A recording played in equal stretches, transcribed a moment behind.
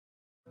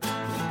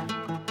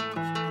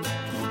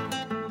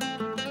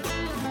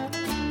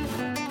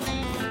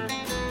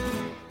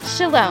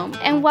Shalom,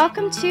 and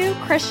welcome to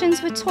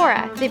Christians with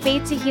Torah, the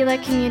Beit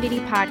Tehillah Community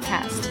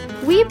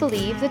Podcast. We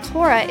believe the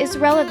Torah is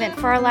relevant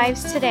for our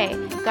lives today,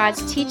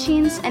 God's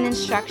teachings and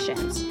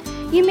instructions.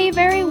 You may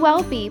very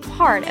well be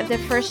part of the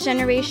first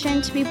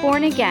generation to be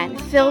born again,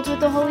 filled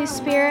with the Holy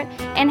Spirit,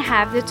 and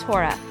have the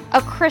Torah,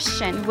 a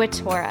Christian with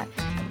Torah.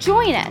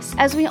 Join us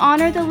as we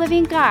honor the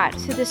living God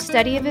through the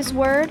study of His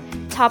Word,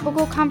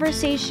 topical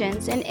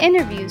conversations, and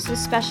interviews with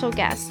special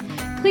guests.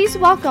 Please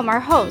welcome our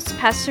hosts,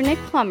 Pastor Nick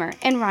Plummer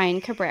and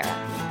Ryan Cabrera.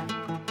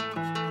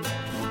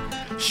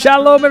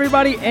 Shalom,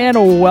 everybody,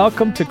 and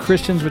welcome to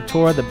Christians with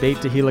Torah, the Beit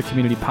Tehillah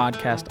Community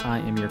Podcast. I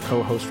am your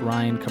co-host,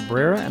 Ryan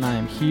Cabrera, and I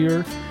am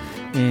here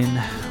in,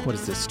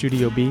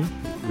 Studio B?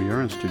 We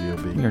are in Studio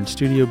B. We are in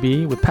Studio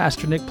B with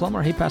Pastor Nick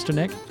Plummer. Hey, Pastor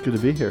Nick. Good to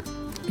be here.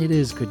 It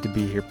is good to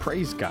be here.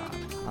 Praise God.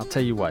 I'll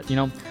tell you what,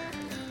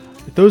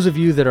 those of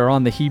you that are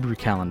on the Hebrew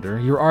calendar,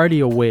 you're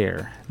already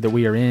aware that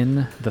we are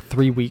in the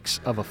 3 weeks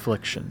of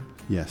affliction.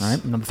 Yes.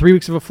 Right? And the 3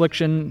 weeks of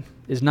affliction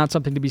is not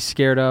something to be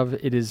scared of.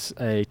 It is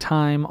a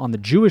time on the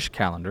Jewish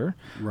calendar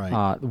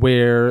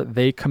where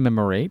they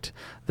commemorate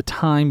the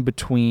time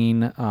between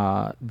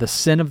the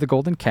sin of the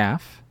golden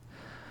calf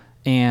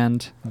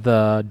and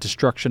the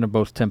destruction of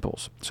both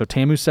temples. So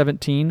Tammuz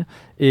 17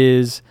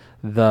 is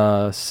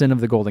the sin of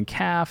the golden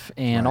calf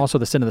and also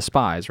the sin of the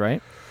spies,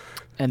 right?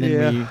 And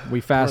then we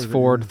fast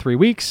forward 3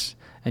 weeks,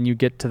 and you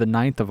get to the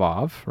 9th of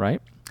Av,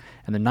 right?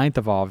 And the 9th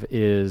of Av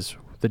is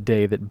the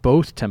day that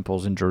both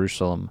temples in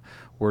Jerusalem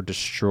were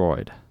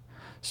destroyed.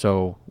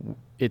 So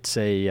it's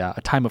a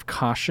time of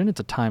caution. It's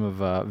a time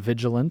of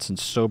vigilance and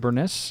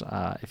soberness.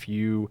 I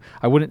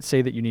wouldn't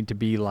say that you need to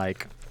be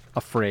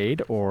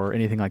afraid or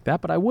anything like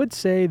that, but I would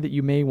say that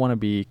you may want to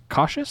be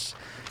cautious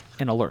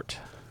and alert.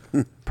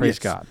 Praise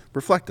God.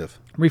 Reflective.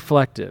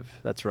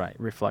 That's right.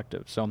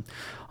 Reflective. So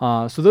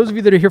those of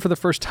you that are here for the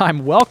first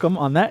time, welcome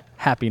on that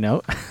happy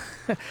note.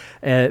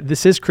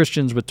 This is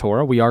Christians with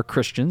Torah. We are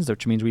Christians,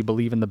 which means we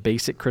believe in the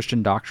basic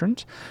Christian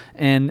doctrines.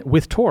 And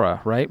with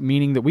Torah, right,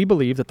 meaning that we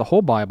believe that the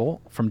whole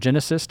Bible, from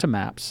Genesis to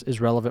Maps, is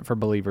relevant for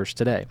believers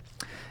today.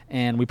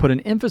 And we put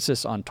an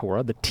emphasis on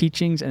Torah, the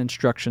teachings and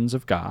instructions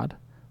of God,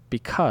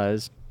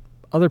 because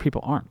other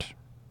people aren't,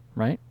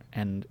 right?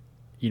 And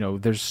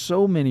there's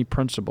so many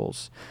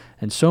principles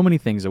and so many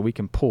things that we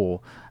can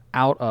pull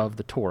out of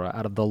the Torah,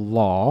 out of the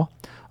law,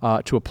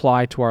 to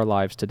apply to our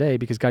lives today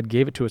because God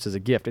gave it to us as a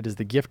gift. It is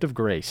the gift of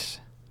grace,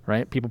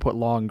 right? People put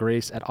law and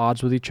grace at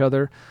odds with each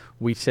other.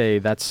 We say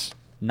that's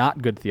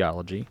not good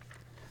theology.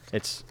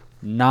 It's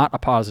not a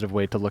positive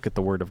way to look at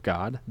the Word of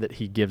God that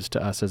He gives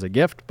to us as a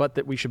gift, but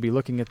that we should be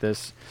looking at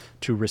this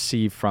to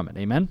receive from it.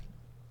 Amen?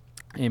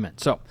 Amen.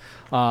 So,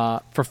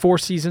 for 4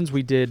 seasons,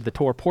 we did the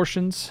Torah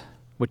portions,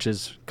 which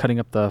is cutting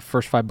up the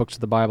first 5 books of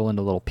the Bible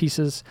into little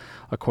pieces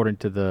according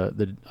to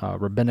the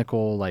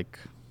rabbinical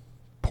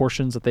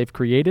portions that they've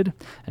created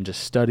and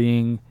just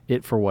studying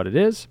it for what it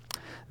is.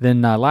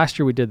 Then last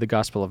year we did the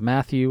Gospel of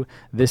Matthew.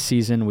 This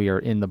season we are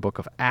in the book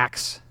of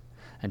Acts.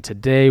 And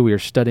today we are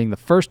studying the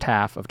first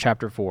half of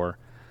chapter 4.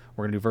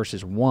 We're going to do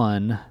verses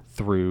 1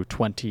 through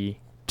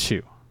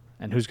 22.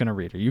 And who's going to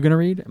read? Are you going to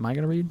read? Am I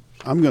going to read?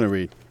 I'm going to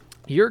read.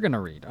 You're going to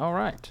read. All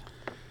right.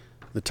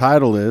 The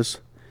title is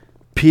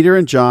Peter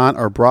and John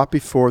are brought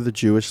before the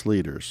Jewish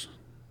leaders.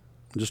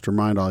 Just to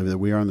remind all of you that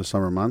we are in the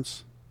summer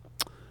months,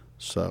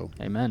 so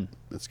Amen.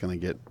 It's going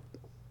to get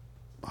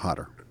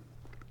hotter.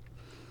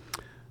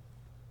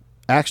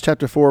 Acts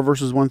chapter 4,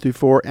 verses 1 through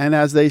 4. And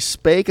as they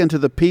spake unto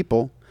the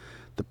people,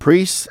 the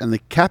priests and the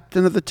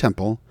captain of the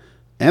temple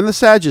and the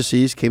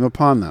Sadducees came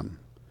upon them,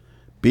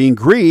 being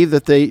grieved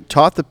that they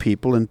taught the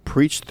people and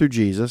preached through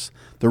Jesus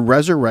the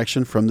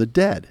resurrection from the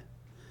dead.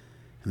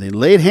 And they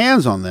laid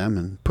hands on them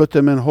and put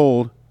them in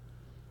hold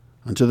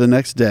until the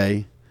next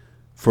day,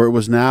 for it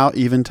was now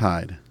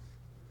eventide.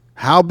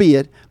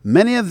 Howbeit,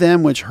 many of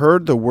them which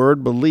heard the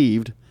word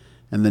believed,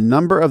 and the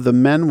number of the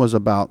men was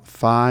about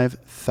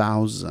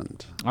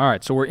 5,000. All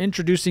right, so we're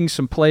introducing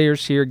some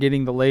players here,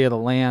 getting the lay of the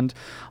land.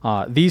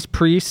 These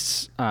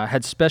priests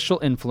had special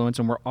influence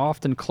and were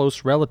often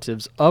close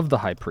relatives of the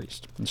high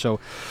priest. And so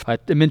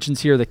it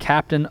mentions here the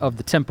captain of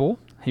the temple.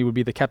 He would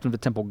be the captain of the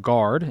temple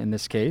guard in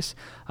this case,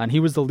 and he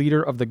was the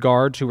leader of the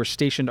guards who were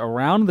stationed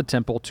around the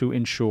temple to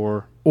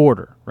ensure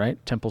order,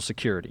 right? Temple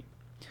security.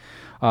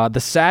 The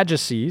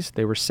Sadducees,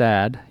 they were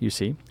sad, you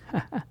see,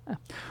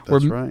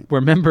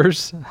 were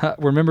members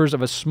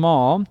of a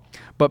small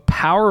but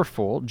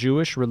powerful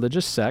Jewish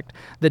religious sect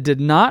that did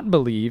not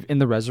believe in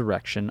the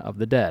resurrection of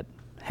the dead.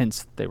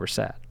 Hence, they were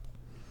sad,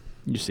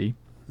 you see.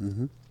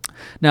 Mm-hmm.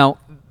 Now,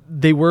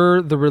 they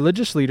were the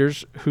religious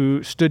leaders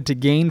who stood to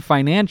gain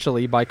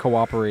financially by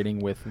cooperating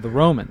with the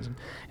Romans.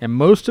 And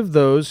most of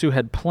those who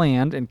had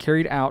planned and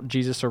carried out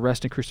Jesus'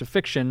 arrest and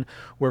crucifixion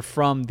were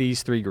from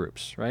these 3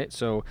 groups, right?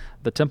 So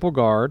the temple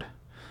guard,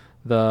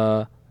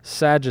 the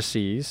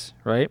Sadducees,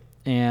 right?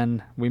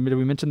 And did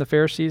we mention the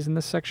Pharisees in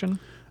this section?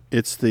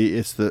 It's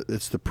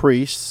the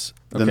priests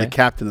then the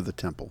captain of the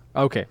temple.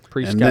 Okay,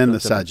 priest, and captain then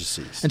of the temple.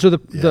 Sadducees. And so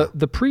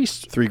the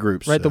priests, 3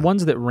 groups, right? The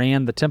ones that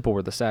ran the temple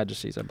were the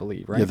Sadducees, I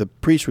believe, right? Yeah, the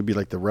priests would be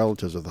like the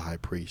relatives of the high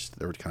priest.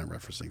 They were kind of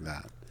referencing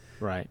that.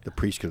 Right. The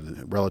priest could be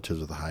the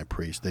relatives of the high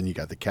priest. Then you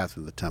got the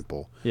captain of the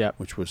temple,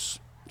 which was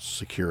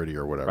security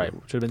or whatever. Right,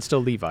 which would have been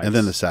still Levites. And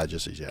then the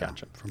Sadducees,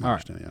 Gotcha. From my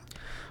understanding, All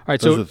right,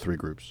 those are the 3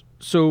 groups.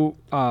 So,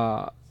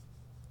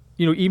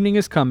 evening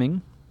is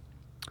coming,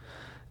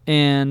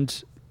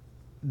 and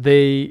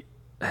they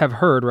have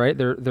heard, right?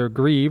 They're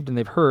grieved, and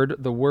they've heard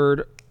the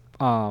word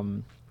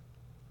and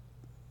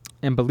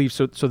belief.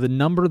 So the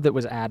number that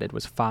was added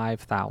was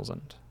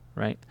 5,000,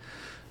 right?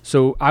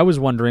 So I was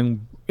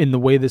wondering, in the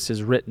way this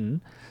is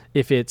written,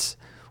 if it's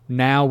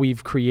now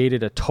we've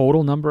created a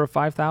total number of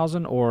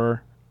 5,000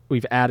 or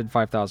we've added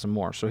 5,000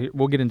 more. So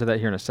we'll get into that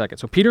here in a second.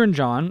 So Peter and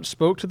John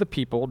spoke to the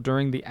people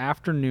during the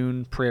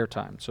afternoon prayer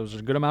time. So there's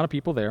a good amount of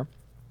people there,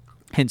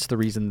 hence the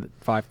reason that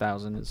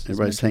 5,000 is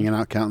Everybody's hanging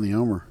out counting the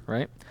Omer.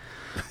 Right?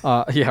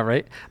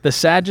 Right. The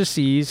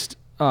Sadducees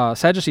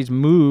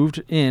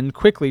moved in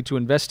quickly to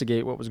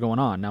investigate what was going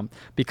on. Now,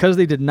 because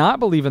they did not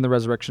believe in the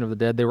resurrection of the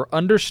dead, they were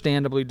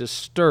understandably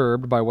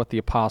disturbed by what the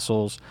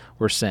apostles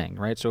were saying,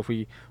 right? So if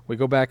we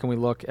go back and we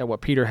look at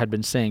what Peter had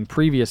been saying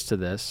previous to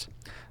this,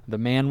 the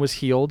man was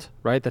healed,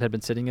 right, that had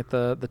been sitting at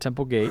the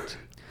temple gate,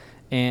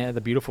 and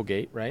the beautiful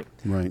gate, right?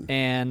 Right.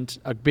 And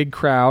a big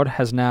crowd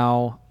has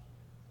now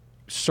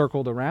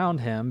circled around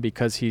him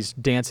because he's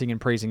dancing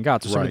and praising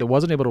God. So somebody that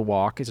wasn't able to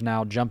walk is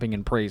now jumping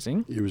and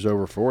praising. He was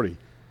over 40.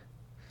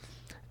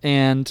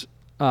 And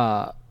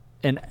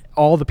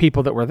all the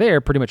people that were there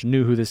pretty much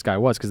knew who this guy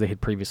was because they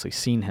had previously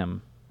seen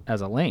him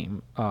as a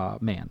lame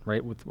man,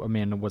 right, with a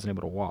man that wasn't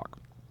able to walk.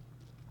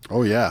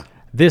 Oh, yeah.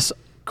 This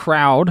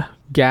crowd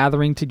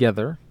gathering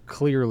together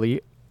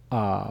clearly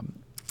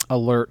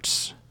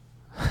alerts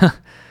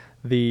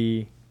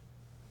the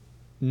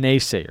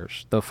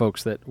naysayers, the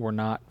folks that were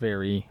not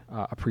very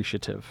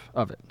appreciative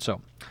of it.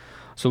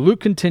 So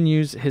Luke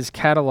continues his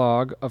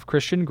catalog of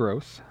Christian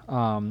growth.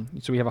 So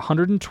we have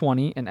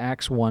 120 in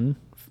Acts 1,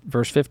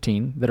 verse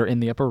 15, that are in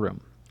the upper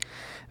room.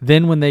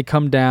 Then when they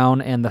come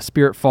down and the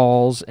Spirit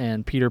falls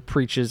and Peter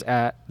preaches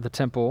at the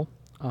temple,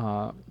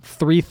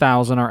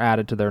 3,000 are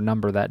added to their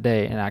number that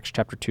day in Acts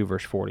chapter 2,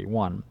 verse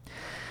 41.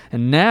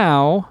 And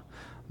now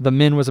the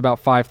men was about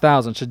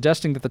 5,000,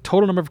 suggesting that the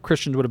total number of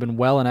Christians would have been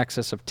well in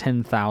excess of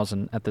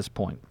 10,000 at this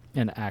point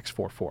in Acts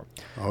 4:4.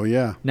 Oh,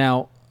 yeah.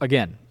 Now,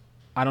 again,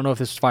 I don't know if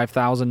this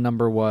 5,000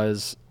 number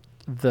was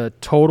the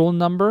total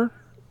number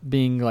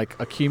being like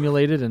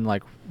accumulated and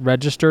like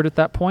registered at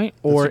that point,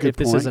 or if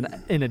this is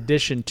in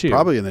addition to.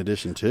 Probably in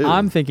addition to.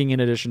 I'm thinking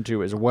in addition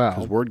to as well.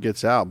 Because word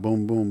gets out,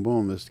 boom, boom,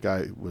 boom. This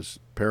guy was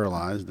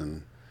paralyzed,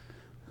 and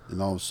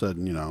all of a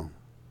sudden,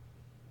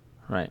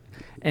 Right.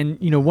 And,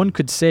 one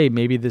could say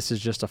maybe this is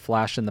just a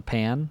flash in the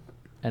pan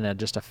and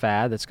just a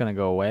fad that's going to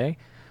go away.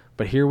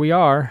 But here we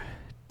are,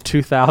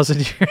 2,000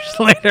 years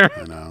later.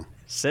 I know.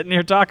 Sitting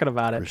here talking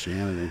about it.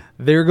 Christianity.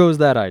 There goes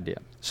that idea.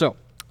 So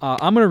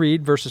I'm going to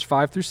read verses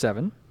 5 through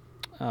 7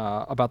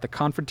 about the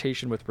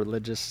confrontation with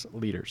religious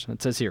leaders.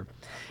 It says here,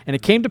 "And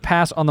it came to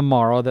pass on the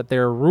morrow that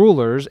their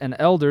rulers and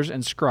elders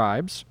and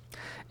scribes,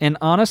 and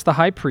Annas the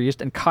high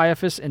priest, and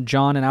Caiaphas, and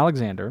John, and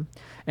Alexander,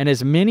 and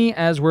as many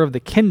as were of the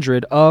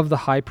kindred of the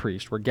high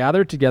priest, were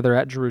gathered together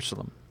at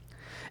Jerusalem.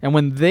 And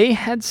when they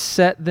had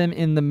set them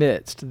in the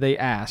midst, they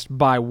asked,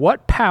 By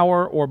what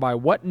power or by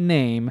what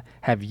name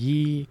have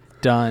ye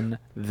done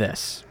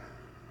this?"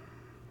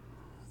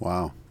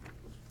 Wow.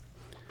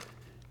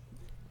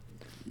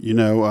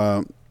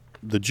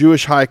 The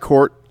Jewish high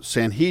court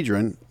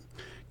Sanhedrin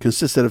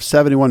consisted of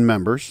 71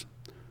 members,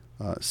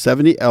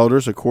 70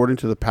 elders according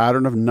to the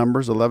pattern of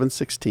Numbers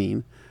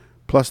 11:16,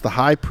 plus the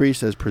high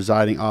priest as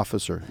presiding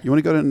officer. You want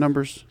to go to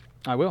Numbers?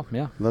 I will,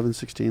 yeah.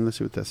 11:16, let's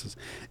see what this is.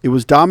 It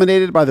was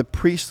dominated by the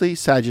priestly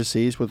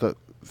Sadducees with a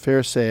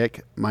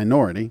Pharisaic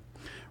minority,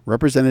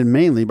 represented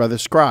mainly by the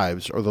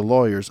scribes or the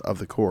lawyers of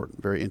the court.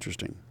 Very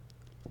interesting.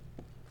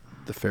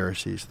 The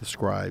Pharisees, the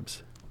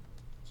scribes.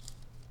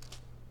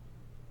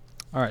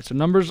 All right, so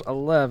Numbers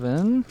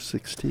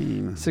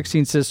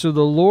 11:16 says, "So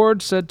the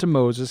Lord said to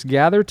Moses,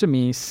 Gather to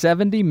me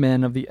 70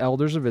 men of the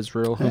elders of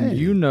Israel, whom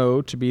you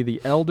know to be the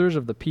elders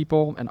of the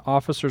people and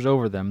officers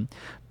over them.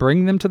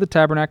 Bring them to the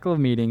tabernacle of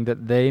meeting,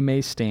 that they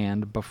may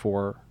stand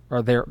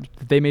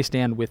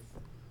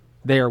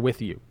there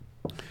with you."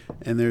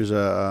 And there's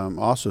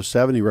also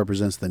 70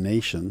 represents the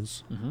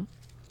nations. Mm-hmm.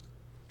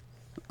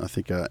 I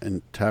think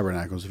in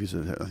tabernacles, I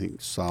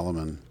think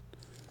Solomon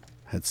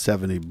had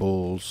 70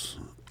 bulls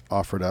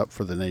offered up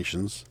for the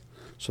nations.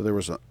 So there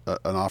was an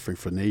offering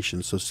for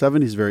nations. So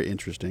 70 is very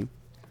interesting.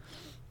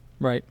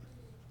 Right.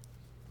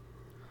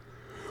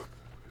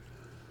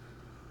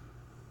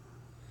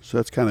 So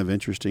that's kind of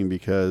interesting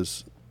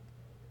because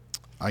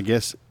I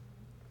guess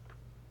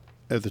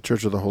at the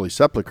Church of the Holy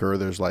Sepulchre,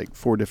 there's like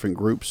 4 different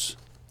groups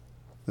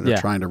that are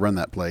trying to run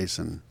that place,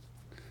 and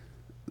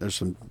there's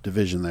some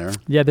division there.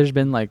 Yeah, there's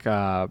been like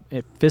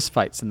fist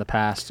fights in the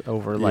past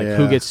over like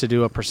who gets to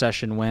do a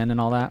procession when and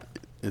all that.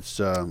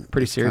 It's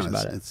pretty serious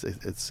about it.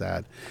 It's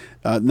sad.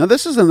 Now,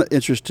 this is an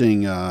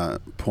interesting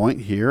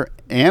point here.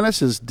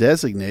 Annas is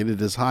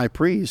designated as high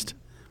priest.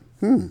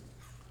 Thought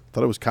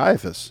it was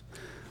Caiaphas.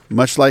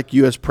 Much like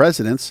U.S.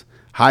 presidents,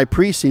 high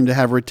priests seem to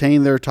have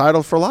retained their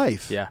title for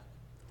life. Yeah.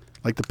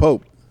 Like the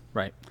Pope.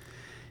 Right.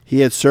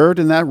 He had served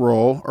in that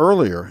role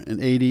earlier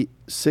in AD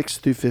 6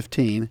 through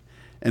 15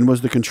 and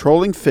was the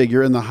controlling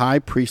figure in the high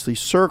priestly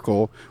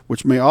circle,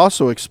 which may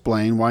also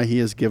explain why he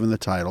is given the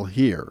title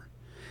here.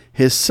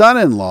 His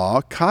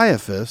son-in-law,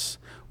 Caiaphas,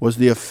 was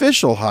the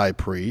official high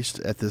priest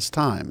at this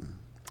time,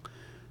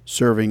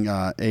 serving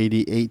AD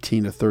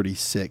 18 to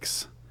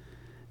 36.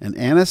 And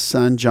Annas'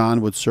 son,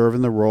 John, would serve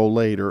in the role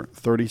later,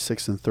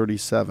 36 and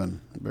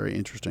 37. Very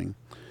interesting.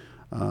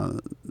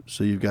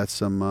 So you've got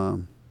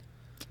some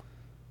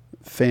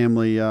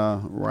family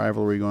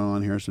rivalry going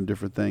on here, some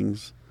different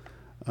things.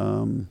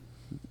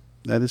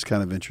 That is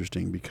kind of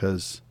interesting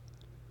because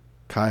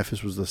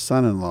Caiaphas was the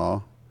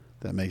son-in-law.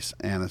 That makes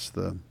Annas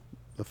the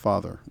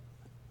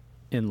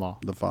father-in-law.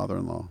 The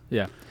father-in-law.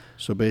 Yeah.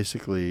 So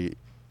basically,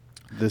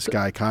 this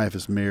guy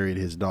Caiaphas married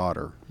his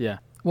daughter. Yeah.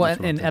 Well,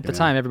 and at the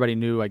time, everybody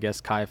knew, I guess,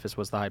 Caiaphas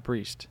was the high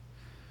priest,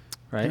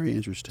 right? Very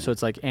interesting. So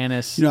it's like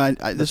Annas.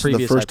 This is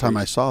the first time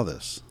I saw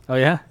this. Oh,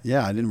 yeah?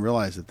 Yeah, I didn't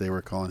realize that they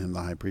were calling him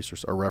the high priest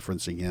or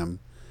referencing him.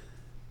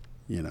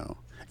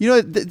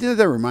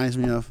 That reminds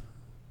me of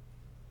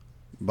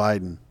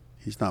Biden.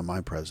 He's not my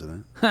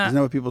president. Isn't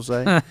that what people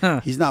say?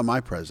 He's not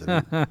my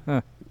president.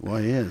 Well,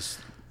 he is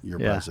your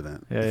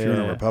president. If you're in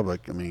a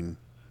republic, I mean,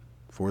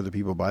 for the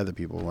people, by the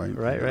people, right?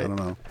 Right. I don't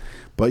know.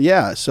 But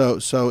yeah, so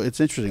it's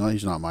interesting. Well,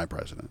 he's not my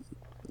president.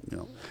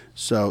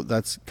 So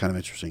that's kind of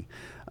interesting.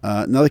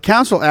 Now the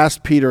council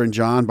asked Peter and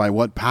John by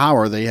what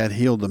power they had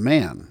healed the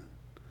man.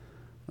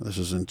 This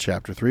is in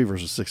chapter 3,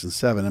 verses 6 and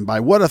 7. And by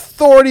what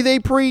authority they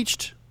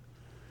preached.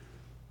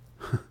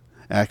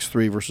 Acts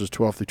 3, verses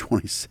 12 through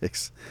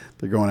 26.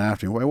 They're going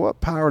after him. Wait,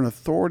 what power and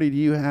authority do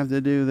you have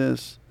to do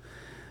this?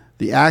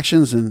 The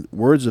actions and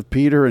words of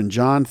Peter and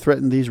John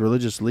threatened these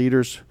religious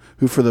leaders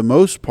who, for the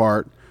most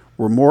part,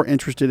 were more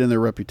interested in their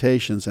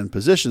reputations and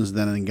positions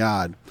than in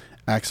God.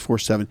 Acts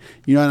 4:7.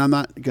 And I'm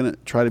not going to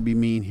try to be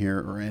mean here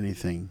or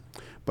anything,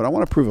 but I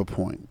want to prove a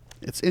point.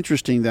 It's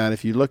interesting that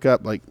if you look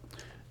up,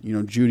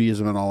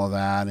 Judaism and all of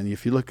that, and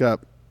if you look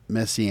up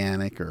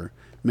Messianic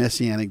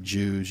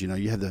Jews,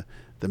 you have the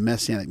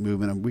Messianic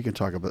movement, and we can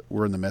talk about,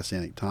 we're in the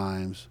Messianic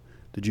times.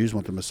 The Jews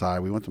want the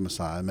Messiah. We want the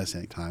Messiah,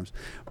 Messianic times.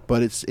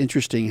 But it's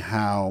interesting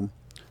how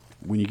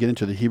when you get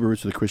into the Hebrew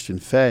roots of the Christian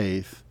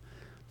faith,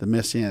 the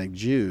Messianic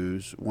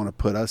Jews want to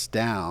put us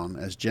down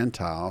as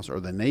Gentiles or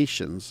the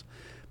nations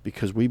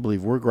because we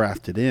believe we're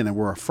grafted in and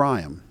we're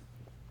Ephraim.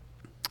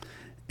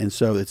 And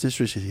so it's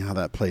interesting how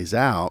that plays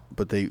out,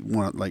 but they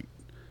want to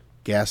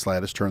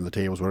gaslight us, turn the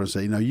tables, whatever,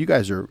 say,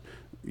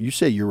 you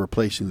say you're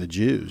replacing the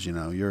Jews,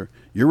 you're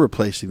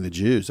replacing the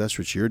Jews. That's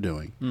what you're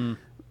doing.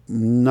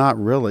 Not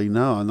really.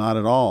 No, not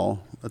at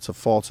all. That's a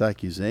false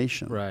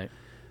accusation. Right.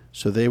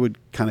 So they would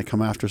kind of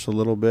come after us a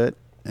little bit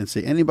and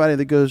say, anybody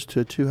that goes to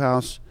a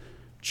two-house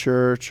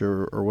church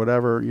or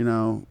whatever,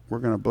 we're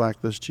going to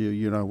blacklist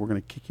you, we're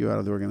going to kick you out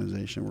of the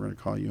organization. We're going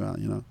to call you out,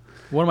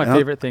 One of my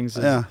favorite things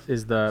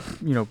is the,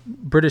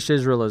 British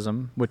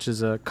Israelism, which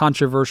is a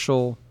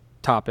controversial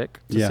topic,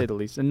 to say the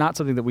least, and not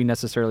something that we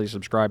necessarily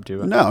subscribe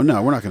to. No,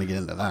 we're not going to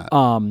get into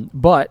that.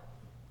 But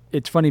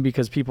it's funny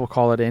because people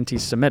call it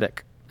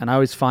anti-Semitic. And I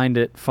always find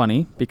it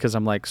funny because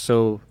I'm like,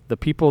 so the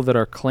people that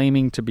are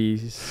claiming to be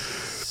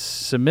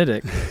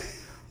Semitic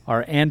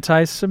are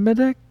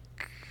anti-Semitic?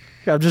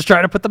 I'm just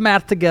trying to put the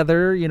math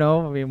together,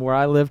 where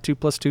I live, 2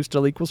 + 2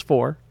 still equals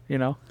 4,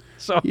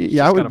 So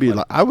yeah,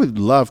 I would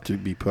love to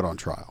be put on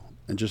trial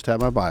and just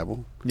have my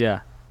Bible.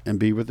 Yeah. And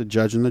be with the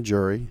judge and the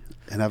jury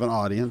and have an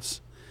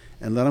audience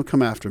and let them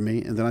come after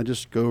me. And then I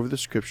just go over the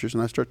scriptures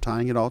and I start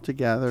tying it all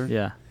together.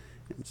 Yeah.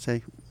 And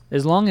say,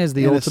 as long as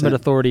the ultimate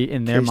authority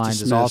in their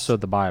minds is also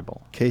the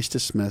Bible. Case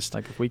dismissed.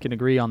 If we can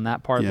agree on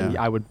that part, then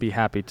I would be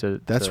happy to.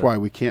 That's why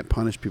we can't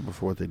punish people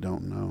for what they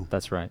don't know.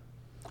 That's right.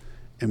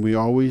 And we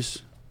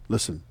always,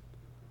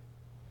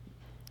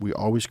 we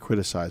always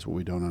criticize what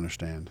we don't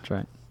understand. That's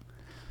right.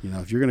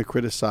 If you're going to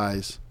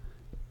criticize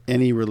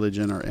any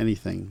religion or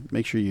anything,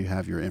 make sure you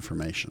have your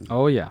information.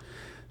 Oh, yeah.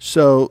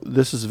 So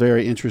this is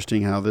very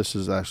interesting how this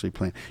is actually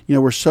playing.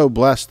 We're so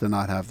blessed to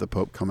not have the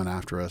Pope coming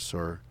after us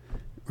or...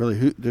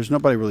 Really, there's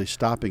nobody really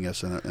stopping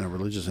us in a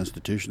religious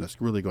institution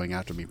that's really going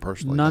after me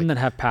personally. None that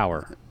have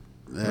power.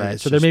 Right.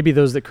 So there may be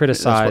those that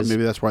criticize.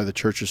 Maybe that's why the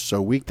church is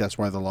so weak. That's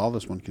why the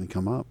lawless one can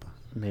come up.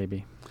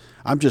 Maybe.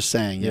 I'm just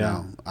saying,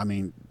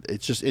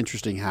 it's just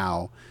interesting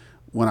how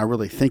when I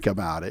really think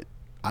about it,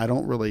 I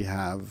don't really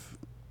have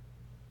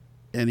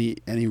any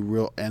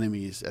real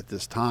enemies at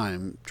this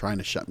time trying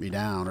to shut me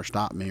down or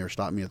stop me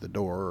at the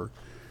door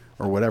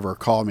or whatever, or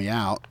call me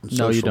out on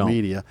social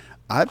media.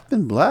 I've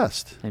been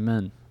blessed.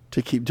 Amen.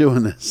 To keep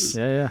doing this.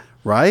 Yeah.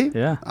 Right?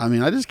 Yeah.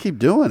 I just keep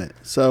doing it.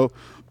 So,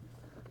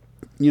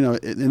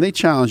 and they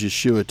challenged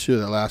Yeshua too,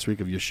 that last week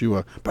of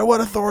Yeshua. By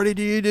what authority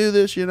do you do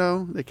this?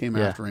 They came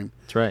after him.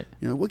 That's right.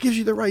 What gives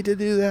you the right to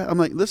do that? I'm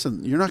like,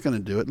 listen, you're not going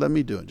to do it. Let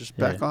me do it. Just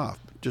back off.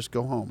 Just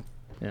go home.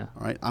 Yeah.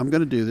 All right. I'm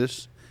going to do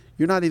this.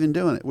 You're not even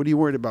doing it. What are you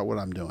worried about what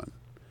I'm doing?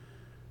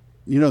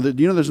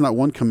 There's not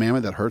one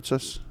commandment that hurts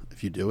us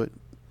if you do it.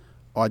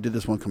 Oh, I did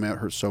this one commandment,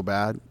 it hurts so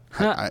bad.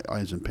 I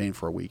was in pain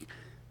for a week.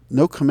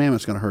 No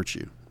commandment's going to hurt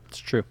you. It's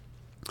true.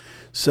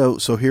 So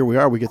here we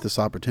are. We get this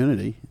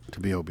opportunity to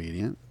be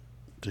obedient,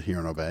 to hear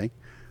and obey.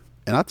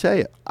 And I'll tell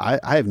you, I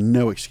have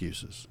no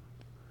excuses.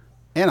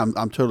 And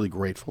I'm totally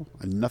grateful.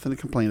 I have nothing to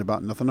complain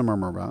about, nothing to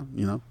murmur about.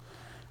 You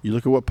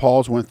look at what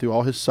Paul's went through,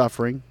 all his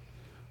suffering,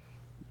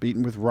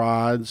 beaten with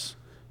rods,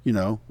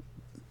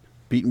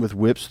 beaten with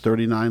whips,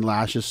 39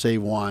 lashes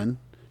save one,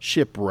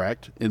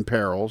 shipwrecked in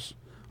perils,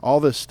 all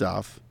this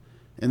stuff.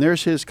 And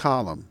there's his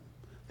column,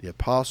 the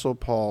Apostle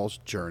Paul's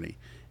journey.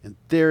 And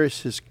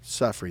there's his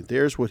suffering.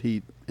 There's what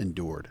he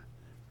endured.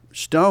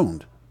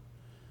 Stoned.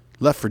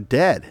 Left for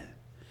dead.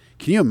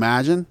 Can you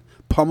imagine?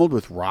 Pummeled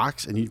with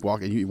rocks and you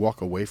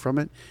walk away from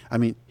it? I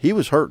mean, he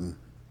was hurting.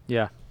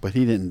 Yeah. But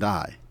he didn't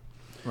die.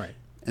 Right.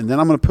 And then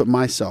I'm going to put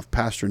myself,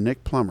 Pastor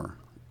Nick Plummer,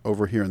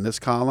 over here in this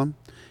column,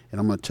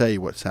 and I'm going to tell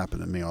you what's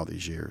happened to me all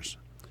these years.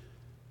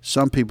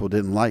 Some people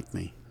didn't like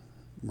me,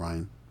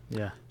 Ryan.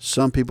 Yeah.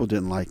 Some people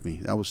didn't like me.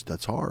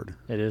 That's hard.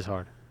 It is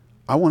hard.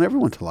 I want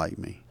everyone to like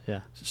me.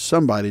 Yeah.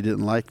 Somebody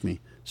didn't like me.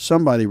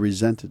 Somebody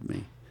resented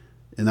me.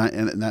 And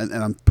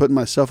I'm putting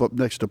myself up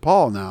next to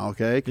Paul now,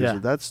 okay?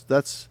 Because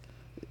that's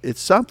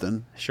it's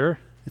something. Sure.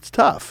 It's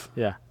tough.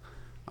 Yeah.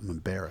 I'm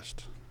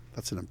embarrassed.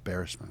 That's an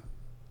embarrassment.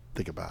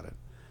 Think about it.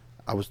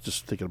 I was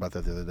just thinking about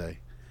that the other day.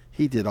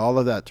 He did all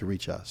of that to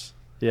reach us.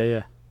 Yeah,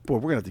 yeah. Boy,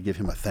 we're going to have to give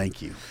him a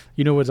thank you.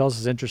 What's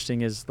also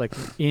interesting is like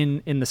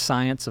in the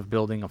science of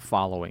building a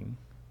following,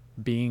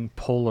 being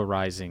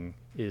polarizing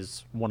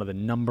is one of the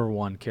number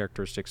one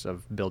characteristics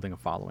of building a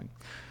following.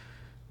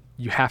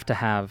 You have to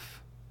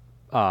have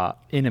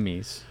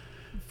enemies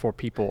for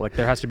people. Like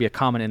there has to be a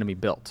common enemy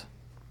built,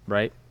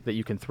 right? That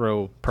you can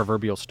throw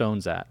proverbial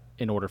stones at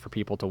in order for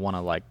people to want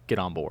to like get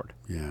on board.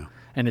 Yeah.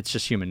 And it's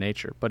just human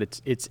nature, but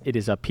it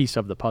is a piece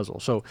of the puzzle.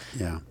 So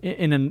yeah.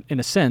 in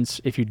a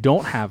sense, if you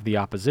don't have the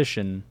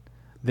opposition,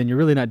 then you're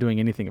really not doing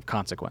anything of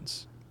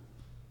consequence.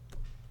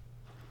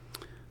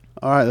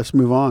 All right, let's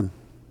move on.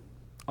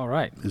 All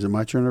right. Is it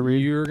my turn to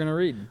read? You're going to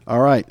read.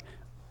 All right.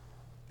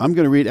 I'm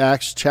going to read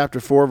Acts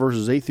chapter 4,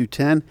 verses 8 through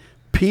 10.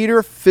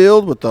 Peter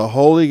filled with the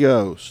Holy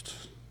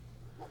Ghost.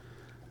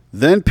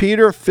 Then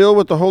Peter, filled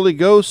with the Holy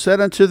Ghost, said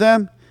unto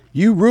them,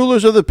 You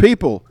rulers of the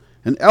people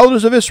and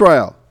elders of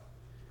Israel,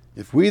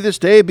 if we this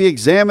day be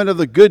examined of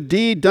the good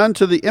deed done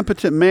to the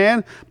impotent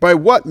man, by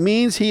what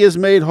means he is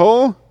made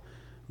whole,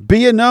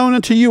 be it known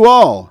unto you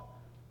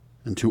all,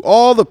 and to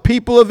all the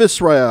people of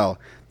Israel,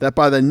 that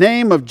by the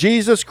name of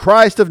Jesus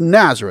Christ of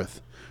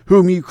Nazareth,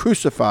 whom you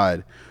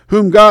crucified,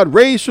 whom God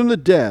raised from the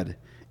dead,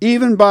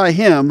 even by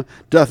him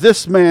doth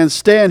this man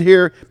stand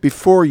here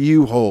before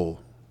you whole.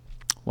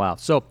 Wow.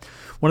 So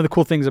one of the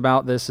cool things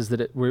about this is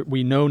that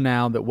we know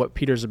now that what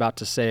Peter's about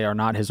to say are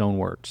not his own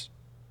words,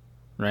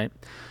 right?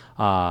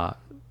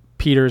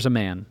 Peter is a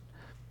man.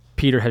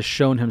 Peter has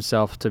shown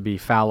himself to be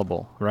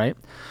fallible, right?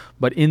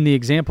 But in the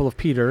example of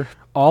Peter,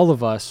 all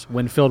of us,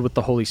 when filled with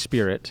the Holy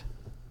Spirit,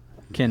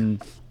 can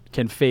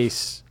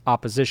face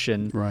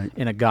opposition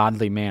in a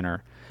godly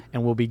manner,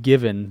 and will be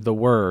given the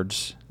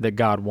words that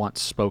God wants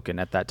spoken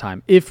at that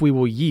time, if we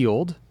will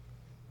yield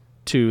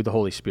to the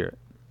Holy Spirit.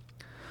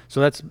 So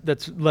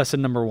that's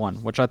lesson number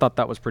 1, which I thought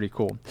that was pretty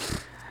cool.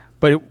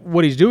 But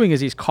what he's doing is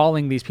he's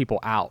calling these people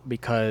out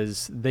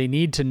because they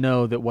need to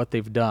know that what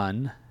they've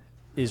done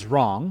is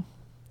wrong,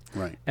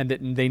 right? And that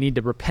they need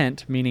to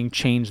repent, meaning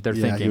change their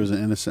thinking. Yeah, he was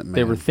an innocent man.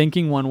 They were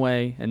thinking one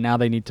way, and now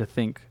they need to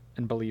think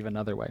and believe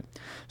another way.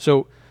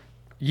 So,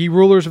 ye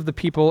rulers of the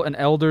people and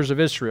elders of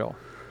Israel.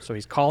 So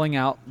he's calling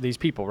out these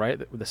people, right?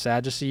 The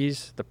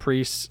Sadducees, the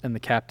priests, and the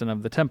captain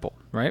of the temple,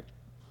 right?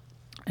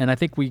 And I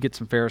think we get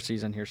some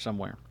Pharisees in here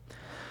somewhere.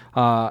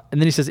 And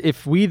then he says,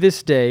 if we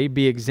this day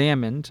be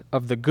examined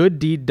of the good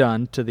deed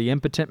done to the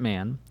impotent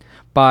man,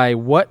 by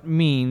what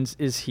means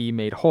is he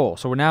made whole?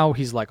 So now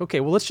he's like, okay,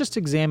 well, let's just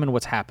examine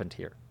what's happened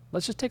here.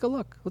 Let's just take a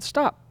look. Let's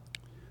stop.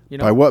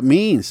 By what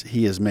means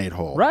he is made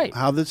whole? Right.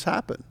 How this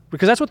happened?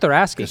 Because that's what they're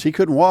asking. Because he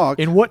couldn't walk.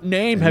 In what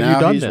name have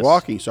you done this? Now he's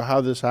walking, so how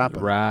did this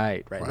happen?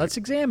 Right. Let's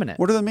examine it.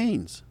 What are the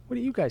means? What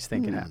do you guys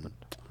think it happened?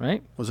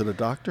 Right? Was it a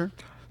doctor?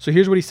 So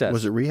here's what he says.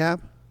 Was it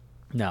rehab?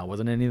 No, it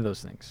wasn't any of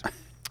those things.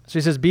 So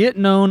he says, be it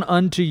known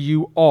unto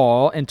you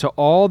all and to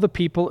all the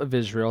people of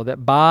Israel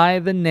that by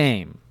the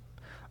name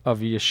of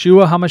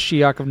Yeshua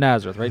HaMashiach of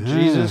Nazareth, right?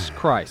 Jesus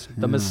Christ,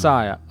 the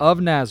Messiah of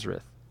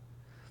Nazareth,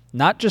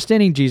 not just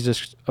any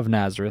Jesus of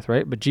Nazareth,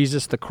 right? But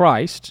Jesus the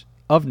Christ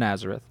of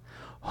Nazareth,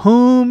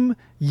 whom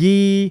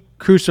ye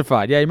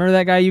crucified. Yeah, you remember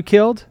that guy you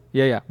killed?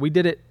 Yeah. We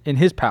did it in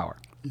his power.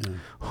 Yeah.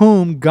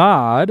 Whom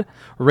God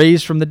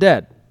raised from the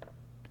dead.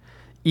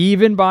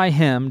 Even by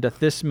him doth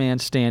this man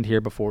stand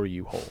here before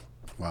you whole.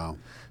 Wow.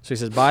 So he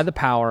says, by the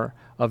power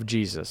of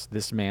Jesus,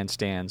 this man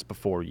stands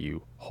before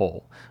you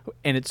whole.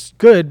 And it's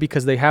good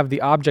because they have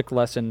the object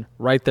lesson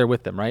right there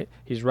with them, right?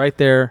 He's right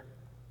there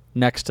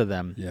next to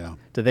them. Yeah.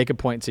 So they could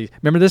point and see,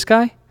 remember this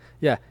guy?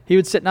 Yeah. He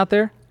was sitting out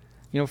there,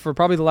 for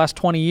probably the last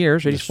 20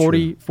 years. Right? He's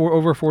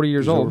over 40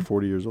 years old. Over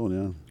 40 years old,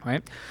 yeah.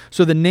 Right?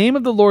 So the name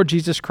of the Lord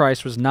Jesus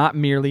Christ was not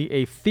merely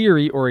a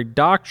theory or a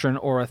doctrine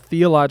or a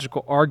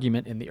theological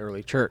argument in the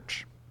early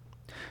church.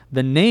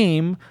 The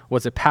name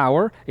was a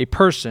power, a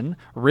person,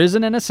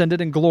 risen and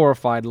ascended and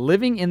glorified,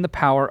 living in the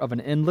power of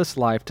an endless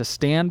life to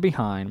stand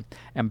behind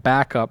and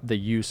back up the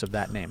use of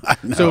that name. I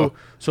know.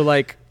 So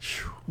like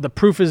the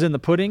proof is in the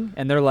pudding,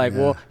 and they're like,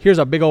 well, here's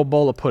a big old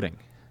bowl of pudding,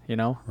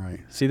 Right.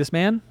 See this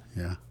man?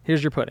 Yeah.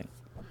 Here's your pudding.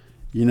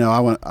 I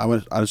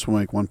just want to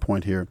make one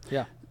point here.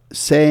 Yeah.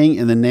 Saying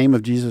in the name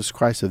of Jesus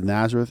Christ of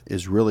Nazareth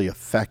is really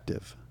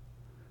effective.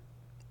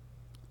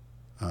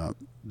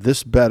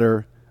 This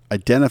better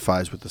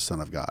identifies with the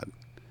Son of God.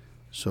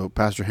 So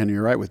Pastor Henry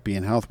Wright with Be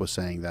in Health was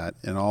saying that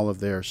in all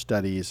of their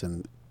studies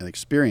and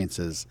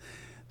experiences,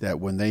 that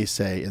when they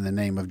say in the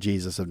name of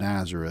Jesus of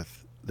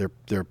Nazareth,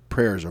 their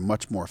prayers are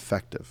much more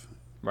effective.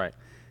 Right.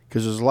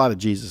 Because there's a lot of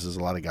Jesuses,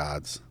 a lot of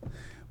gods,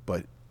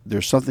 but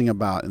there's something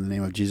about in the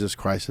name of Jesus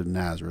Christ of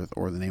Nazareth,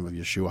 or the name of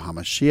Yeshua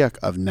HaMashiach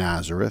of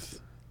Nazareth,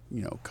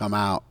 come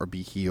out or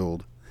be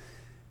healed.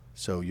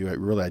 So you're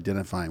really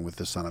identifying with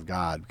the Son of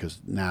God, because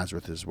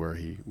Nazareth is where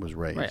he was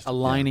raised. Right,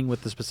 aligning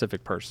with the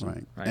specific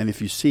person. Right. And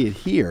if you see it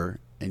here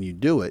and you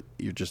do it,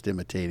 you're just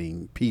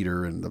imitating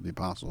Peter and the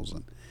apostles,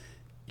 and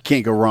you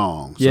can't go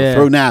wrong. So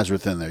throw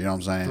Nazareth in there, you know what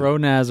I'm saying? Throw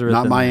Nazareth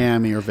Not in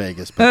Miami there. Or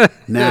Vegas, but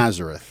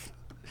Nazareth.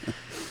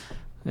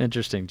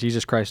 Interesting.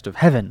 Jesus Christ of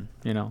heaven,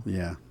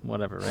 Yeah.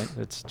 Whatever, right?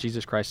 It's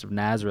Jesus Christ of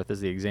Nazareth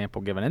is the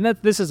example given. And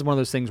this is one of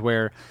those things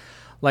where,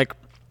 like,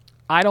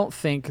 I don't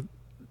think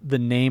the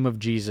name of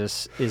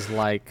Jesus is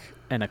like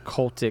an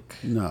occultic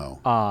No,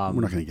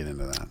 we're not going to get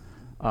into that.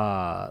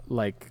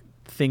 like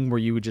thing where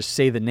you would just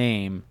say the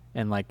name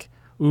and like,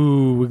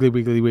 ooh, wiggly,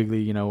 wiggly,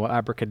 wiggly,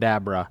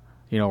 abracadabra,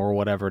 or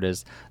whatever it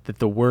is, that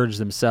the words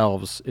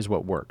themselves is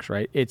what works,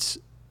 right? It's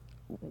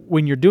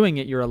when you're doing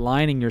it, you're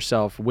aligning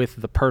yourself with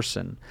the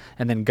person,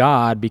 and then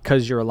God,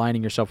 because you're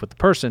aligning yourself with the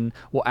person,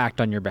 will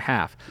act on your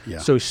behalf. Yeah.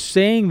 So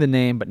saying the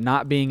name but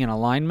not being in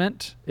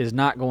alignment is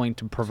not going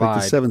to provide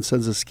like the 7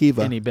 sons of Sceva.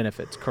 any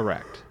benefits.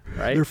 Correct.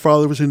 Right. Their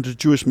father was into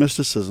Jewish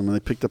mysticism, and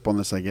they picked up on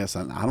this, I guess.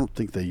 And I don't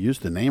think they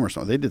used the name or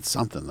something. They did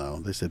something, though.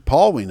 They said,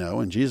 Paul we know,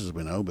 and Jesus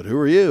we know, but who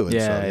are you?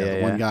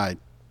 And one guy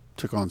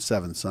took on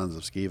 7 sons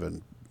of Sceva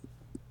and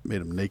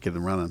made them naked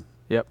and running.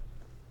 Yep.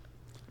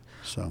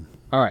 So...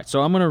 All right,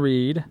 so I'm going to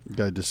read. You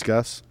got to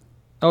discuss?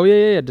 Oh,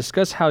 yeah.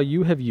 Discuss how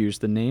you have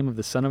used the name of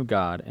the Son of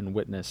God and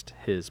witnessed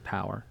his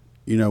power.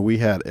 We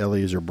had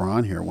Eliezer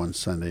Braun here one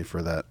Sunday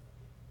for that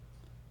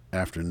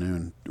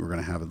afternoon. We're going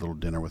to have a little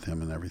dinner with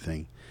him and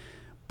everything.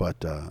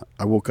 But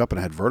I woke up and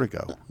I had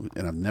vertigo,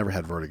 and I've never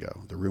had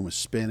vertigo. The room was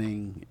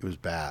spinning. It was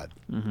bad.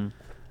 Mm-hmm.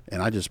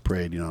 And I just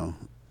prayed, in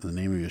the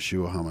name of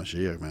Yeshua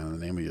HaMashiach, man, in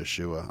the name of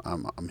Yeshua,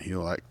 I'm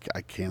healed.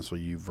 I cancel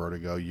you,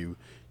 vertigo, you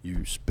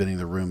spinning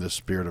the room, this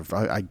spirit of,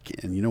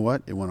 and you know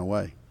what? It went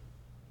away.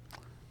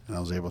 And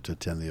I was able to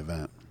attend the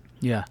event.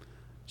 Yeah.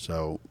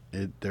 So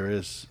there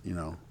is,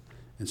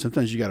 and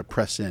sometimes you got to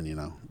press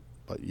in,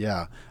 But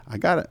yeah, I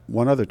got it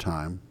one other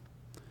time,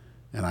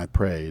 and I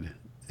prayed,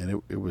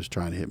 and it was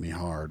trying to hit me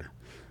hard.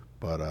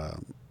 But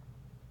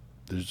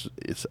it's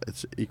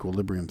an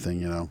equilibrium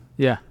thing,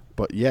 Yeah.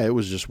 But yeah, it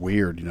was just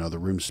weird, the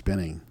room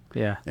spinning.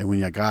 Yeah. And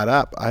when I got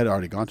up, I had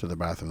already gone to the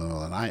bathroom in the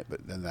middle of the night,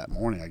 but then that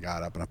morning I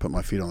got up and I put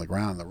my feet on the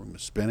ground, and the room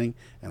was spinning,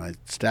 and I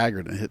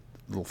staggered and hit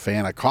the little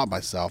fan. I caught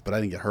myself, but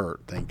I didn't get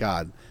hurt, thank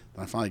God.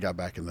 And I finally got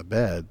back in the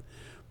bed,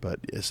 but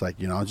it's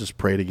like, I just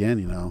prayed again,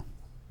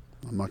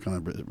 I'm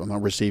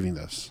not receiving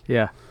this.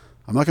 Yeah.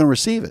 I'm not going to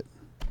receive it.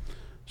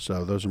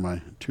 So those are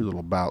my 2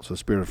 little bouts. The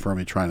spirit of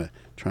infirmity trying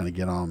to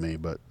get on me,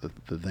 but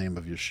the name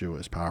of Yeshua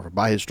is powerful.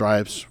 By his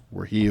stripes,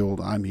 we're healed.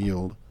 I'm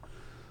healed.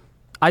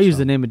 I use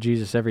the name of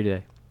Jesus every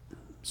day.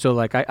 So,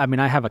 like, I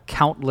have a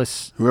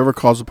countless... Whoever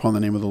calls upon the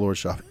name of the Lord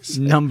shall be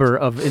saved. Number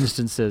of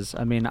instances.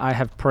 I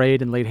have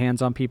prayed and laid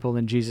hands on people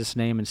in Jesus'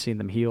 name and seen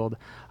them healed.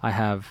 I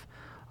have...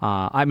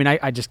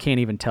 I just can't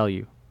even tell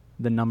you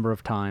the number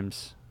of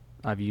times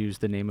I've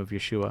used the name of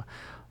Yeshua,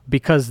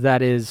 because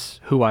that is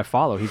who I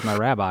follow. He's my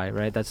rabbi,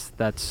 right?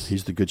 That's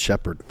He's the good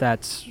shepherd.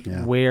 That's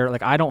where,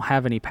 like, I don't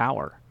have any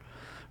power,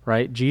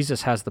 right?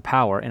 Jesus has the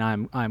power,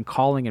 and I'm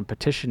calling and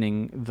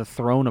petitioning the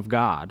throne of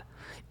God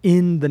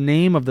in the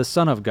name of the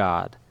Son of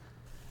God,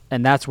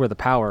 and that's where the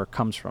power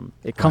comes from.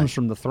 It comes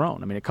from the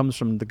throne. It comes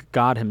from the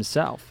God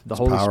himself, the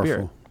Holy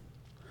Spirit.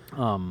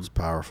 It's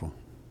powerful.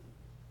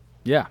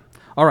 Yeah.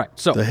 All right.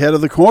 So the head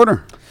of the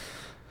corner.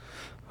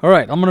 All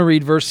right. I'm going to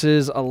read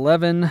verses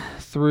 11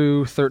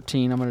 through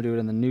 13. I'm going to do it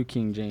in the New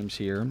King James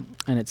here,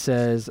 and it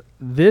says,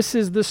 "This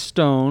is the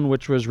stone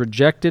which was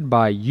rejected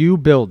by you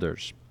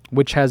builders,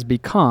 which has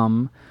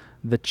become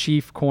the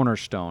chief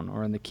cornerstone."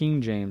 Or in the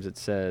King James, it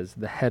says,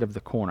 "the head of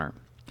the corner.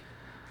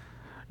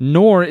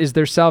 Nor is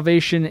there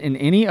salvation in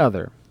any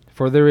other,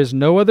 For there is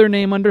no other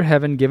name under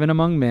heaven given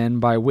among men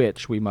by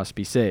which we must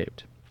be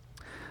saved.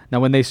 Now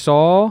when they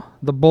saw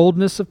the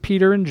boldness of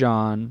Peter and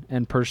John,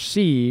 and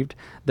perceived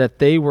that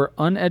they were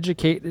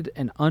uneducated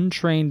and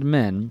untrained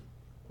men,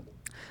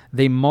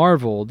 they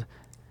marveled,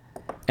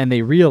 and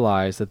they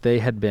realized that they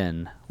had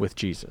been with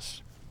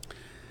Jesus.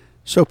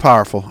 So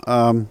powerful.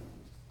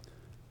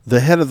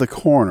 The head of the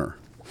corner.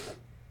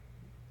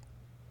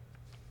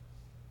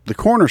 The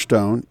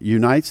cornerstone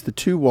unites the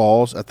two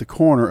walls at the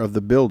corner of the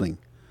building,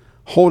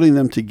 holding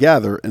them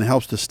together, and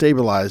helps to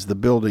stabilize the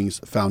building's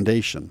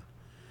foundation.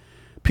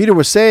 Peter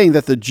was saying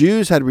that the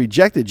Jews had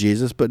rejected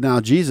Jesus, but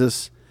now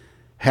Jesus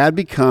had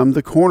become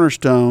the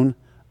cornerstone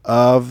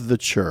of the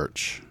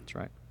church. That's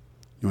right.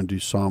 You want to do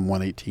Psalm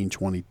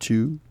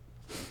 118:22?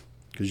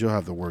 Because you'll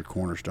have the word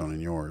cornerstone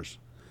in yours.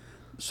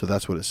 So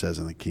that's what it says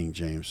in the King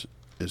James,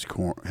 is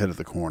head of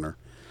the corner.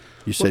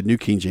 You said New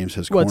King James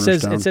says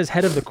cornerstone? It says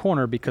head of the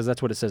corner because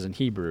that's what it says in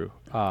Hebrew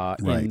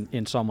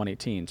in Psalm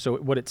 118. So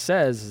what it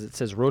says is it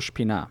says Rosh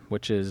Pinah,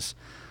 which is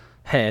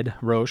head,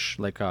 Rosh,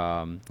 like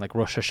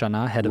Rosh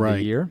Hashanah, head of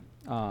the year.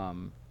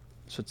 So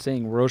it's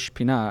saying Rosh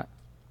Pinah,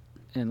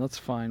 and let's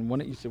find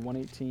you said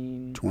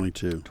 118?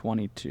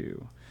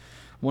 22.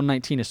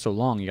 119 is so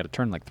long, you got to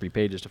turn like 3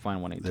 pages to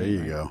find 118.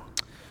 There you go.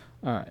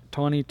 All right,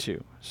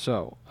 22.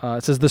 So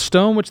it says, the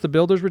stone which the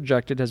builders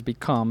rejected has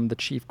become the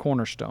chief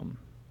cornerstone.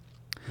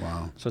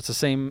 Wow. So it's the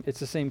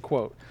same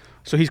quote.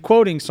 So he's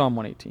quoting Psalm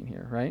 118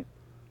 here, right?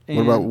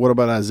 And what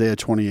about Isaiah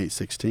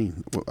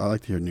 28:16? I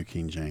like to hear New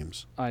King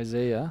James.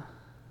 Isaiah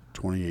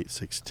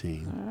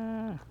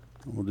 28:16.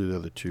 We'll do the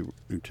other two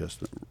New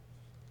Testament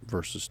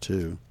verses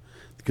too,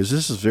 because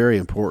this is very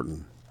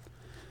important.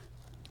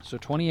 So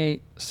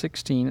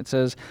 28:16, it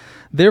says,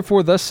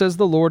 Therefore thus says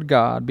the Lord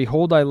God,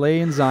 Behold, I lay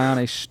in Zion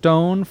a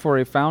stone for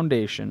a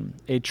foundation,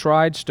 a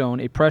tried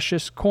stone, a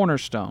precious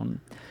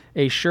cornerstone,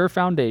 a sure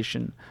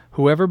foundation.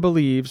 Whoever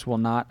believes will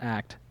not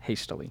act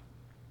hastily.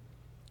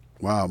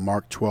 Wow,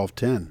 Mark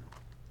 12:10.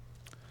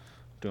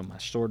 Doing my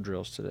sword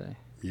drills today.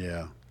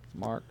 Yeah.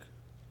 Mark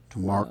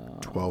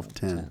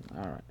 12:10.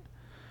 All right.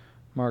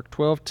 Mark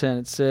 12:10,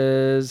 it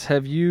says,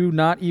 Have you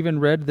not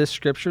even read this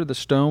scripture? The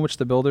stone which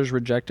the builders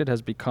rejected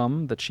has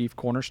become the chief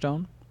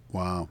cornerstone.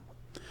 Wow.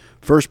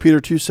 1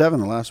 Peter 2:7,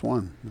 the last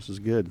one. This is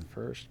good.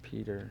 1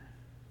 Peter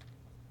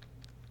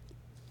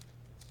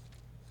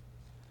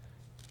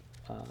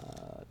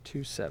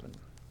 2:7.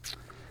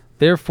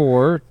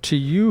 Therefore, to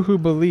you who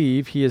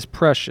believe he is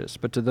precious,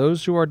 but to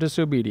those who are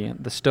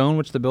disobedient, the stone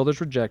which the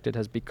builders rejected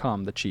has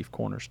become the chief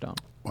cornerstone.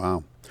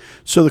 Wow.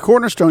 So the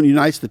cornerstone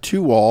unites the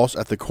two walls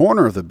at the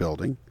corner of the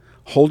building,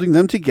 holding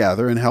them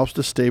together, and helps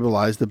to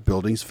stabilize the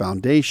building's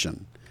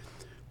foundation.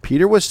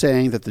 Peter was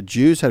saying that the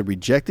Jews had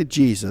rejected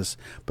Jesus,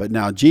 but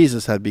now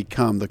Jesus had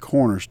become the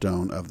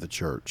cornerstone of the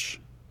church.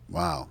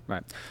 Wow.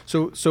 Right.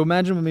 So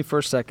imagine with me for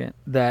a second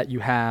that you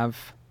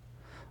have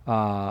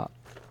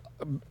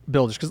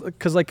builders,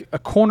 because like a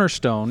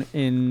cornerstone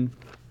in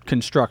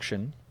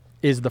construction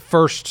is the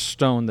first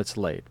stone that's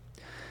laid,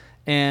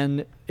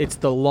 and it's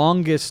the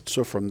longest.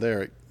 So from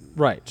there,